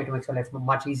 It makes your life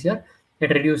much easier.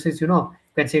 It reduces, you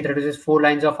can see it reduces 4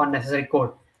 lines of unnecessary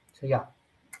code. So yeah,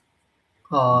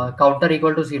 counter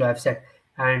equal to 0 I've set,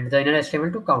 and the inner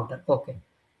HTML to counter. Okay.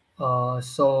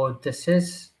 So this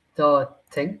is the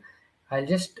thing. I'll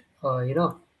just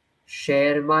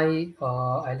share my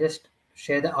I'll just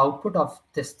share the output of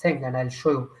this thing, and I'll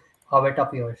show you how it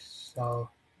appears.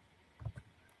 So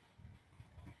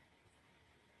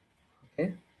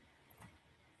okay,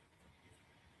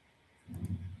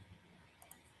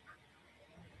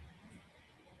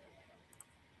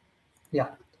 yeah.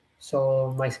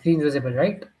 So my screen is visible,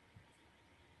 right?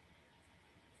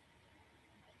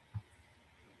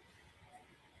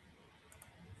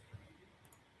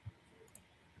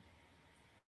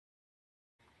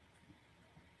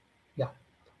 Yeah.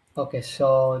 Okay.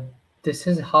 So this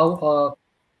is how.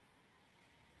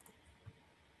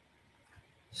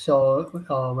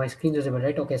 My screen is visible,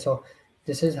 right? Okay. So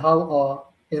this is how.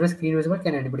 Is my screen visible?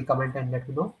 Can anybody comment and let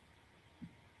me know?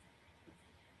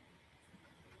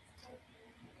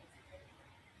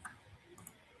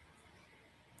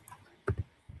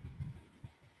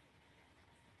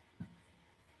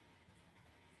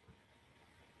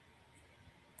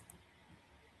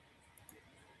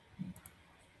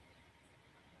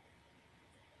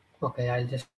 Okay, I'll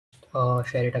just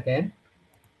share it again.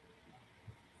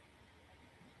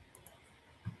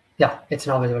 Yeah, it's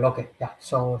now visible. Okay, yeah.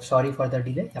 So sorry for the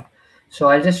delay. Yeah. So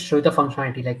I'll just show you the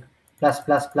functionality, like plus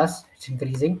plus plus, it's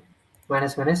increasing,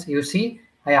 minus minus. You see,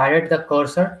 I added the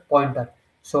cursor pointer.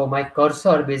 So my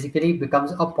cursor basically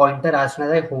becomes a pointer as soon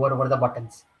as I hover over the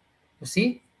buttons. You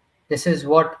see, this is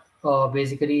what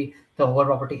basically the hover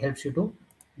property helps you to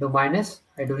do. Minus,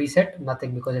 I do reset,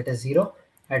 nothing, because it is 0.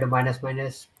 I do minus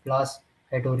minus plus,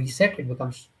 I do reset, it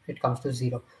comes to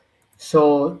 0.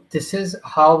 So this is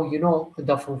how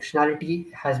the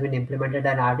functionality has been implemented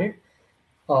and added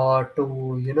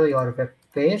to your web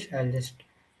page. I'll just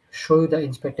show you the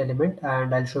inspect element,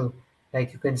 and I'll show you,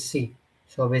 like, you can see.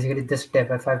 So basically this tab,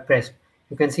 if I press,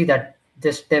 you can see that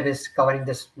this tab is covering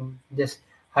this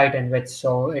height and width.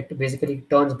 So it basically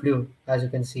turns blue, as you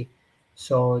can see.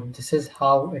 So this is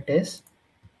how it is.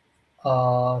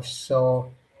 So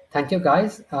thank you,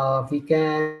 guys. We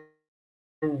can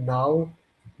now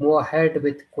move ahead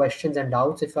with questions and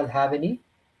doubts if you'll have any.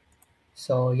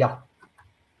 So yeah,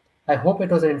 I hope it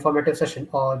was an informative session.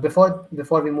 Before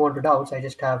we move on to doubts, I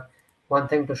just have one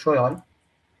thing to show you all.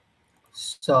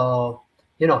 So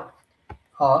you know,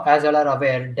 as you all are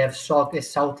aware, DevSoc is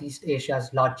Southeast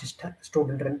Asia's largest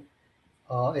student run.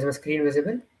 Is my screen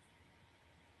visible?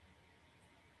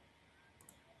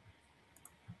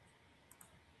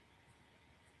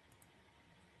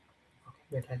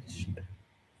 Wait, I just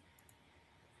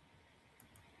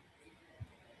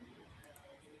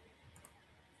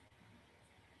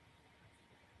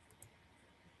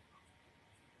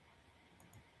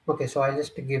Okay, so I'll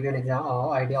just give you an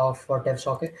idea of what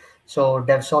DevSoc is. So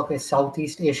DevSoc is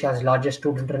Southeast Asia's largest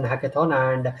student-run hackathon,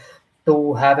 and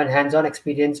to have an hands-on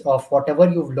experience of whatever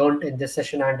you've learned in this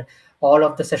session and all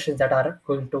of the sessions that are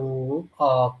going to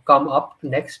come up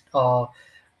next,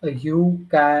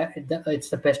 it's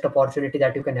the best opportunity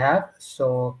that you can have.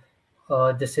 So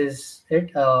this is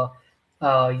it.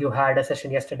 You had a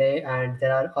session yesterday, and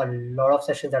there are a lot of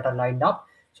sessions that are lined up.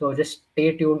 So just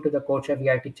stay tuned to the Coach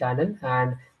VIT channel,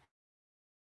 and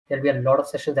there'll be a lot of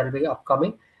sessions that will be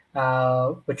upcoming,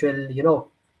 which will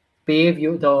pave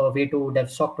you the way to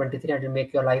DevSoc 23, and will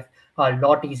make your life a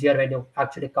lot easier when you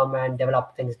actually come and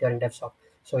develop things during DevSoc.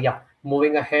 So yeah,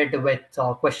 moving ahead with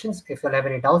questions. If you have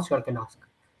any doubts, you all can ask.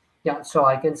 Yeah, so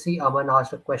I can see Aman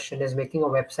asked a question: is making a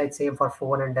website same for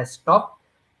phone and desktop?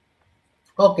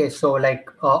 Okay, so like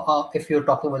if you're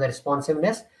talking about the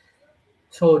responsiveness,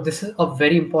 so this is a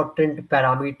very important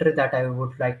parameter that I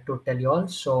would like to tell you all.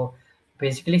 So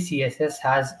basically CSS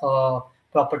has a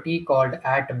property called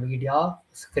at media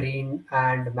screen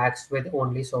and max width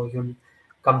only. So you'll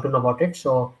come to know about it.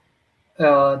 So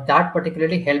that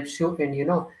particularly helps you in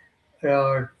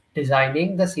uh,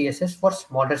 designing the CSS for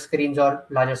smaller screens or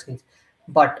larger screens.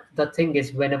 But the thing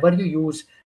is, whenever you use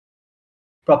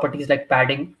properties like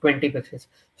padding 20 pixels,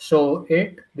 so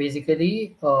it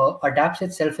basically adapts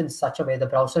itself in such a way the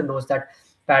browser knows that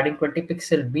padding 20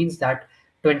 pixel means that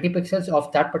 20 pixels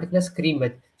of that particular screen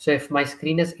width. So if my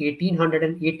screen is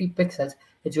 1880 pixels,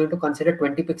 it's going to consider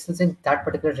 20 pixels in that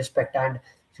particular respect, and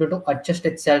it's going to adjust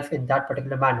itself in that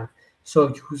particular manner.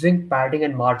 So using padding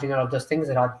and margin and all those things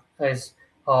is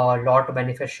a lot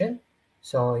beneficial.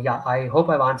 So yeah, I hope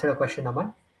I've answered your question,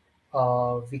 Aman.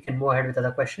 We can move ahead with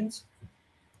other questions.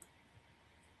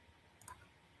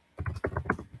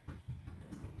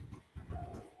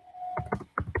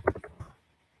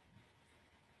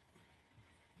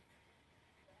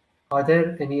 Are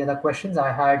there any other questions?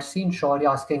 I had seen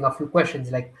Shaurya asking a few questions.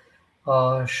 Like,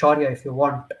 Shaurya, if you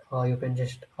want, you can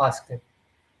just ask them.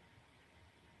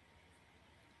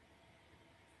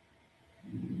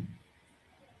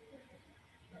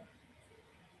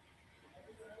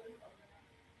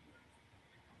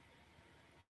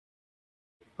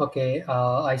 Okay,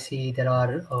 I see there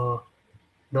are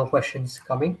no questions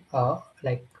coming.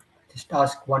 Like, just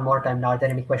ask one more time. Are there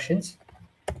any questions?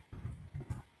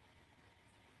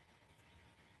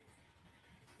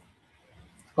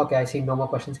 Okay, I see no more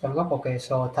questions coming up. Okay,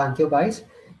 so thank you guys.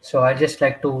 So I just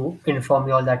like to inform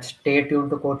you all that stay tuned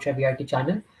to Coach VIT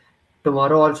channel.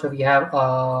 Tomorrow also we have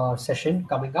a session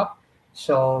coming up.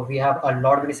 So we have a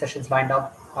lot of many sessions lined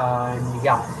up, and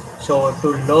yeah. So to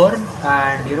learn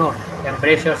and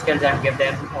embrace your skills and give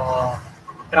them a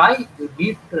try, you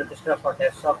need to register for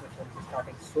DevSoc, which will be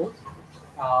starting soon.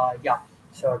 Yeah.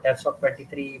 So DevSoc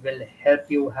 23 will help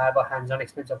you have a hands-on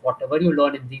experience of whatever you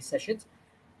learn in these sessions.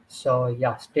 So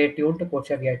yeah, stay tuned to Coach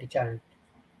VIT channel.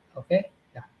 Okay.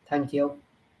 Yeah. Thank you.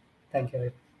 Thank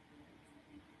you.